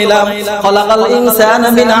বানাইলাম। খালাকাল ইনসানা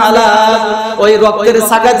মিন আলাক, ওই রক্তের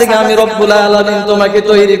ছাকা থেকে আমি রব্বুল আলামিন তোমাকে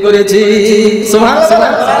তৈরি করেছি।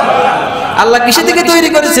 সুবহানাল্লাহ। আল্লাহ কিসে থেকে তৈরি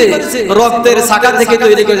করেছে? রক্তের শাখা থেকে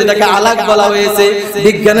তৈরি করেছে। এটাকে আলাক বলা হয়েছে।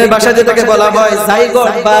 বিজ্ঞানের ভাষায় যেটাকে বলা হয়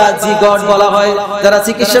জাইগট বা জিগট বলা হয়। যারা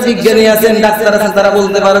চিকিৎসা বিজ্ঞানী আছেন, ডাক্তার আছেন, তারা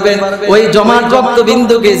বলতে পারবেন ওই জমাট রক্ত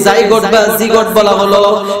বিন্দুকে জাইগট বা জিগট বলা হলো।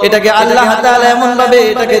 এটাকে আল্লাহ তাআলা এমন ভাবে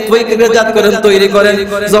এটাকে তৈরিজাত করেন, তৈরি করেন,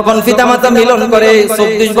 যখন পিতামাতা মিলন করে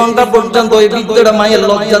 24 ঘন্টা পর্যন্ত ওই বীর্যটা মায়ের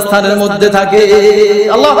লজ্জাস্থানের মধ্যে থাকে।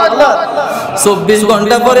 আল্লাহু আকবার। 24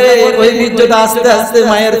 ঘন্টা পরে ওই বীর্যটা আস্তে আস্তে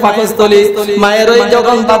মায়ের পাকস্থলী, মায়ের ওই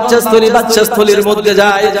যখন বাচ্চাস্থলীর মধ্যে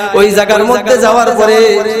যায়, ওই জায়গার মধ্যে যাওয়ার পরে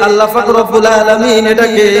আল্লাহ পাক রব্বুল আলামিন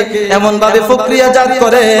এটাকে এমন ভাবে প্রক্রিয়াজাত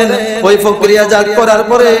করেন। ওই প্রক্রিয়াজাত করার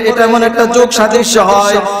পরে এটা এমন একটা যোগ সাদৃশ্য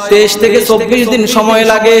হয়। 23 থেকে 24 দিন সময়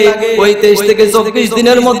লাগে। ওই 23 থেকে 24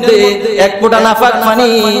 দিনের মধ্যে এক ফোঁটা নাফাক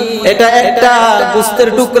পানি এটা একটা গোশতের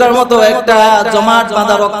টুকরার মতো একটা জমাট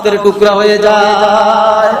বাঁধা রক্তের টুকরা হয়ে যায়।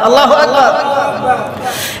 আল্লাহু আকবার।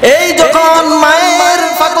 এই যখন মায়ের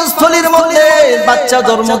পাকস্থলীর মধ্যে বাচ্চা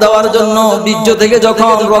জন্ম দেওয়ার জন্য বীর্য থেকে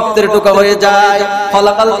যখন রক্তের টুকরা হয়ে যায়,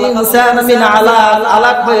 খালাকাল ইনসানা মিন আলাক,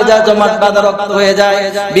 আলাক হয়ে যায়, জমাট বাঁধা রক্ত হয়ে যায়।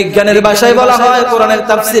 বিজ্ঞানের ভাষায় বলা হয়, কোরআনের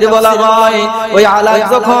তাফসীরে বলা হয়, ওই আলাক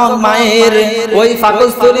যখন মায়ের ওই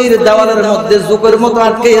পাকস্থলীর দেওয়ালের মধ্যে জুকের মতো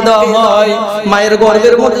আটকে দেওয়া হয়, মায়ের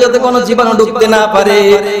গর্ভের মধ্যে যাতে কোনো জীবাণু ঢুকতে না পারে,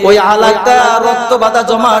 ওই আলাকটা রক্ত বাঁধা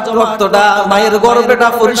জমাট রক্তটা মায়ের গর্ভটা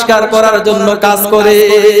পরিষ্কার করার জন্য কাজ করে।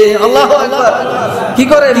 আল্লাহু আকবার। কি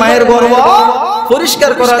করে? মায়ের গর্ভ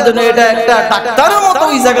পরিষ্কার করার জন্য এটা একটা ডাক্তারের মতো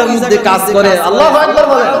ওই জায়গার মধ্যে কাজ করে। আল্লাহু আকবার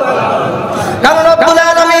বলেন। কারণ রব্বুল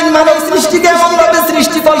আলামিন মানব সৃষ্টিকে এমন ভাবে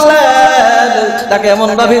সৃষ্টি করলেন, তাকে এমন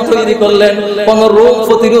ভাবে তৈরি করলেন কোন রোগ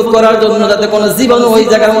প্রতিরোধ করার জন্য, যাতে কোন জীবাণু ওই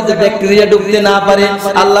জায়গার মধ্যে ব্যাকটেরিয়া ঢুকতে না পারে।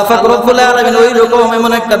 আল্লাহ পাক রব্বুল আলামিন ওই রকম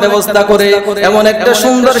এমন একটা ব্যবস্থা করে, এমন একটা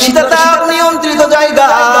সুন্দর শীতাতাপ নিয়ন্ত্রিত জায়গা,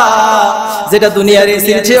 যেটা দুনিয়ার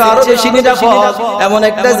এসির চেয়ে আরো বেশি নিরাপদ, এমন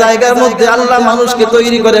একটা জায়গার মধ্যে আল্লাহ মানুষকে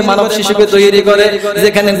তৈরি করে, মানব শিশুকে তৈরি করে,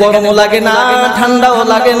 যেখানে গরমও লাগে না, ঠান্ডাও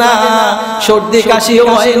লাগে না, সর্দি কাশিও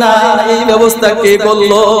হয় না। এই ব্যবস্থা কে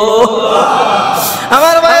করলো?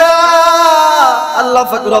 আমার ভাইরা, আল্লাহ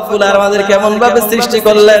পাক রব্বুল আলামিন আমাদের কেমন ভাবে সৃষ্টি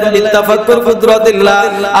করলেন। বিতাফাক্কুর কুদরতিল্লাহ,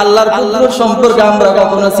 আল্লাহর কুদরত সম্পর্কে আমরা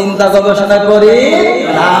কখনো চিন্তা গবেষণা করি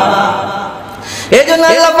না। এজন্য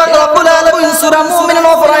আল্লাহ পাক রব্বুল আলামিন সূরা মুমিনুন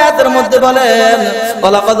আয়াতের মধ্যে বলেন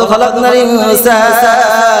ওয়ালাকাদ খালাকনাল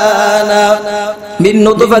ইনসানা মিন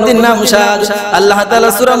নুতফাতিন আমশাজ। আল্লাহ তাআলা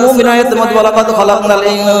সূরা মুমিন আয়াতের মধ্যে ওয়ালাকাদ খালাকনাল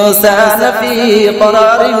ইনসানা ফি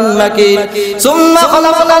করারিন মাকিন সুম্মা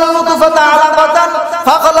খালাকনাল নুতফাতা আলাকাতান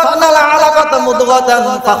ফাখালাকনাল আলাকাতা মুদগাতান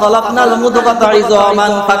ফাখালাকনাল মুদগাতা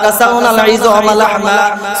ইযামান ফাকাসাউনাল ইযামা লাহমা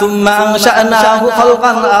সুম্মা আনশা'নাহু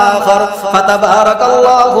খালকান আখার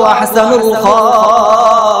ফাতাবারাকাল্লাহু আহসানুল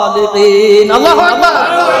খালিকিন। আল্লাহু আকবার।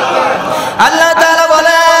 আল্লাহ তাআলা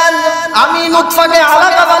বলেন আমি নুতফাকে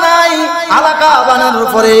আলাকা বানাই, আলাকা বানানোর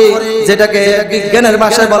পরে যেটাকে বিজ্ঞানের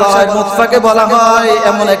ভাষায় বলা হয় নুতফাকে বলা হয়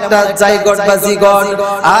এমন একটা জাইগট বা জিগট,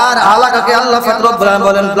 আর আলাকাকে আল্লাহ পাক রব্বুল আলামিন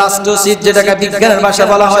বলেন ব্লাস্টোসিস্ট, যেটাকে বিজ্ঞানের ভাষায়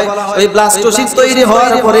বলা হয়। ওই ব্লাস্টোসিস্ট তৈরি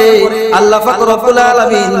হওয়ার পরে আল্লাহ পাক রব্বুল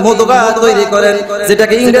আলামিন মুদগা তৈরি করেন,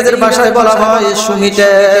 যেটাকে ইংরেজির ভাষায় বলা হয়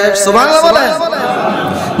সুমিটেস। সুবহানাল্লাহ বলেন।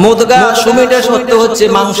 মুদগা সুমিটেস অর্থ হচ্ছে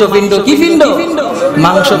মাংসপিণ্ড। কি পিণ্ড?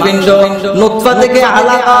 মাংসপিণ্ড। নুতফা থেকে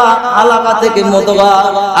আলাকা, আলাকা থেকে মুদগা।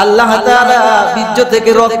 আল্লাহ তাআলা বীর্য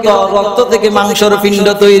থেকে রক্ত, রক্ত থেকে মাংসের পিণ্ড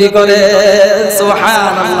তৈরি করে।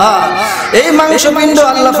 সুবহানাল্লাহ। এই মাংসপিণ্ড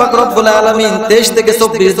আল্লাহ পাক রব্বুল আলামিন 23 থেকে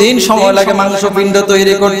 24 দিন সময় লাগে মাংসপিণ্ড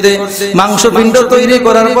তৈরি করতে। মাংসপিণ্ড তৈরি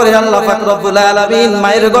করার পরে আল্লাহ পাক রব্বুল আলামিন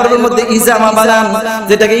মায়ের গর্ভের মধ্যে ইজামা বানান,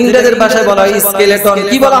 যেটাকে ইংরেজির ভাষায় বলা হয় স্কেলেটন।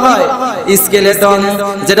 কি বলা হয়? স্কেলেটন,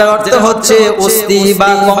 যেটা অর্থ হচ্ছে অস্থি বা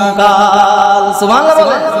কঙ্কাল। সুবহানাল্লাহ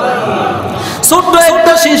বলেন। ছোট্ট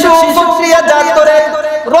একটা শিশু প্রক্রিয়াজাত করে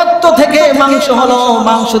রক্ত থেকে মাংস হলো,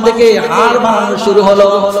 মাংস থেকে হাড় বানানো শুরু হলো,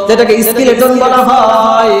 যেটাকে স্কেলেটন বলা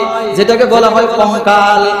হয়, যেটাকে বলা হয়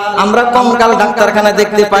কঙ্কাল। আমরা কঙ্কাল ডাক্তারখানা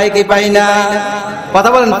দেখতে পাই কি পাই না? কথা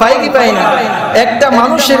বলেন, পাই কি পাই না? একটা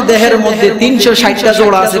মানুষের দেহের মধ্যে 360টা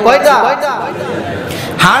জোড়া আছে। কয়টা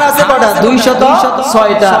হাড় আছে? কয়টা?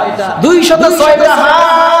 206টা। 206টা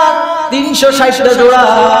হাড়, 360টা জোড়া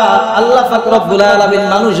আল্লাহ পাক রব্বুল আলামিন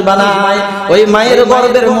মানুষ বানায়। ওই মায়ের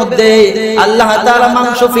গর্ভের মধ্যে আল্লাহ তাআলা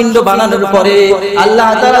মাংসপিণ্ড বানানোর পরে আল্লাহ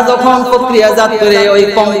তাআলা যখন প্রক্রিয়াজাত করে ওই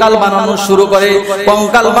কঙ্কাল বানানো শুরু করে,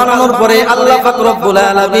 কঙ্কাল বানানোর পরে আল্লাহ পাক রব্বুল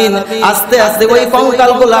আলামিন আস্তে আস্তে ওই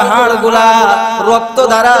কঙ্কালগুলা, হাড়গুলা রক্ত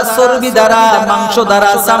দ্বারা, চর্বি দ্বারা, মাংস দ্বারা,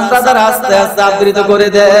 চামড়া দ্বারা আস্তে আস্তে আবৃত করে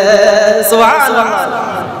দেয়। সুবহানাল্লাহ।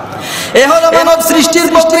 এ হলো মানব সৃষ্টির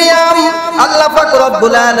প্রক্রিয়া। আল্লাহ পাক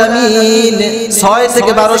রব্বুল আলামিন 6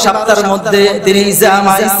 থেকে 12 সপ্তাহের মধ্যে তিনি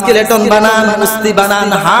ইজামা, স্কেলেটন বানান, অস্থি বানান,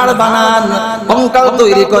 হাড় বানান, কঙ্কাল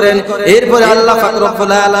তৈরি করেন। এরপরে আল্লাহ পাক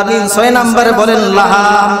রব্বুল আলামিন 6 নম্বরে বলেন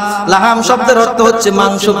লাহাম। লাহাম শব্দের অর্থ হচ্ছে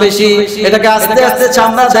মাংসপেশি। এটাকে আস্তে আস্তে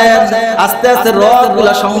চামড়া দেন, আস্তে আস্তে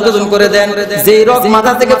রগগুলা সংযোজন করে দেন, যে রগ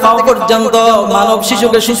মাথা থেকে পা পর্যন্ত মানব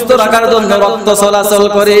শিশুকে সুস্থ রাখার জন্য রক্ত চলাচল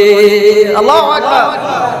করে। আল্লাহু আকবার।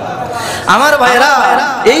 আমার ভাইরা,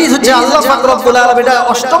 এই হচ্ছে আল্লাহ পাক রব্বুল আলামিন। এটা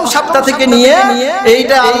 8ম সপ্তাহ থেকে নিয়ে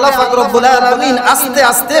এইটা আল্লাহ পাক রব্বুল আলামিন আস্তে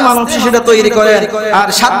আস্তে মানব শিশুটা তৈরি করেন। আর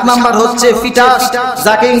 7 নাম্বার হচ্ছে ফিটাস,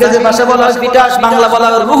 যাকে ইংরেজি ভাষায় বলা হয় ফিটাস, বাংলা বলা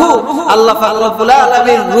হয় রূহ। আল্লাহ পাক রব্বুল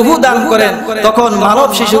আলামিন রূহ দান করেন, তখন মানব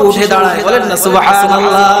শিশু উঠে দাঁড়ায়। বলেন না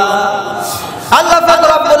সুবহানাল্লাহ। আল্লাহ পাক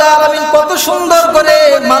রব্বুল আলামিন কত সুন্দর করে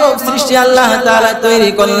মানব সৃষ্টি আল্লাহ তাআলা তৈরি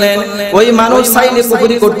করলেন। ওই মানুষ চাইলে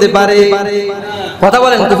কুফরি করতে পারে। কথা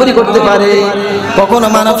বলেন, কুফরি করতে পারে? কখনো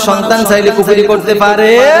মানব সন্তান চাইলে কুফরি করতে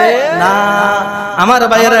পারে না। আমার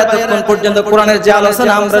ভাইয়েরা, এতক্ষণ পর্যন্ত কোরআনের যে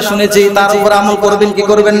আলোচনা আমরা শুনেছি তার উপর আমল করবেন কি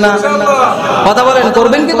করবেন না? কথা বলেন,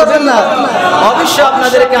 করবেন কি করবেন না? অবশ্যই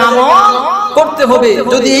আপনাদেরকে আমল করতে হবে।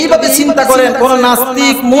 যদি এইভাবে চিন্তা করেন, কোন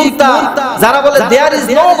নাস্তিক, মুরতাদ যারা বলে দেয়ার ইজ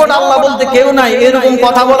নো গড, আল্লাহ বলতে কেউ নাই, এরকম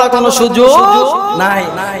কথা বলা কোনো সুযোগ নাই।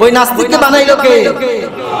 ওই নাস্তিককে বানাইলো কে?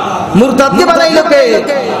 মুরতাদকে বানাইলো কে?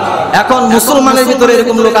 এখন মুসলমানের ভিতরে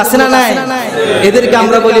এরকম লোক আছে না নাই? এদেরকে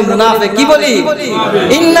আমরা বলি মুনাফিক। কি বলি?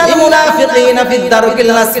 ইন্নাল মুনাফিকিনা ফিদ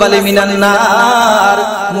দারকিল আসফালি মিনান নার।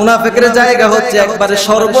 মুনাফিকের জায়গা হচ্ছে একবারে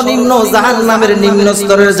সর্বনিম্ন জাহান্নামের নিম্ন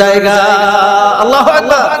স্তরের জায়গা। আল্লাহু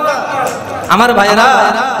আকবার। আমার ভাইরা,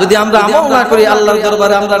 যদি আমরা আমল না করি আল্লাহর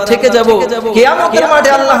দরবারে আমরা ঠকে যাব। কিয়ামতের মাঠে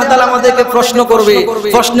আল্লাহ তাআলা আমাদেরকে প্রশ্ন করবে,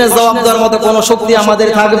 প্রশ্নের জবাব দেওয়ার মতো কোনো শক্তি আমাদের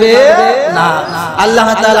থাকবে না। আল্লাহ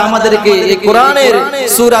তাআলা আমাদেরকে এই কোরআনের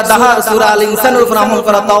সূরা দাহার, সূরা আল ইনসানের উপর আমল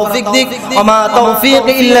করা তৌফিক দিক। ওমা তৌফিক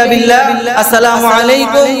ইল্লা বিল্লাহ। আসসালামু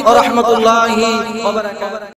আলাইকুম ওয়া রাহমাতুল্লাহি ওয়া বারাকাতুহু।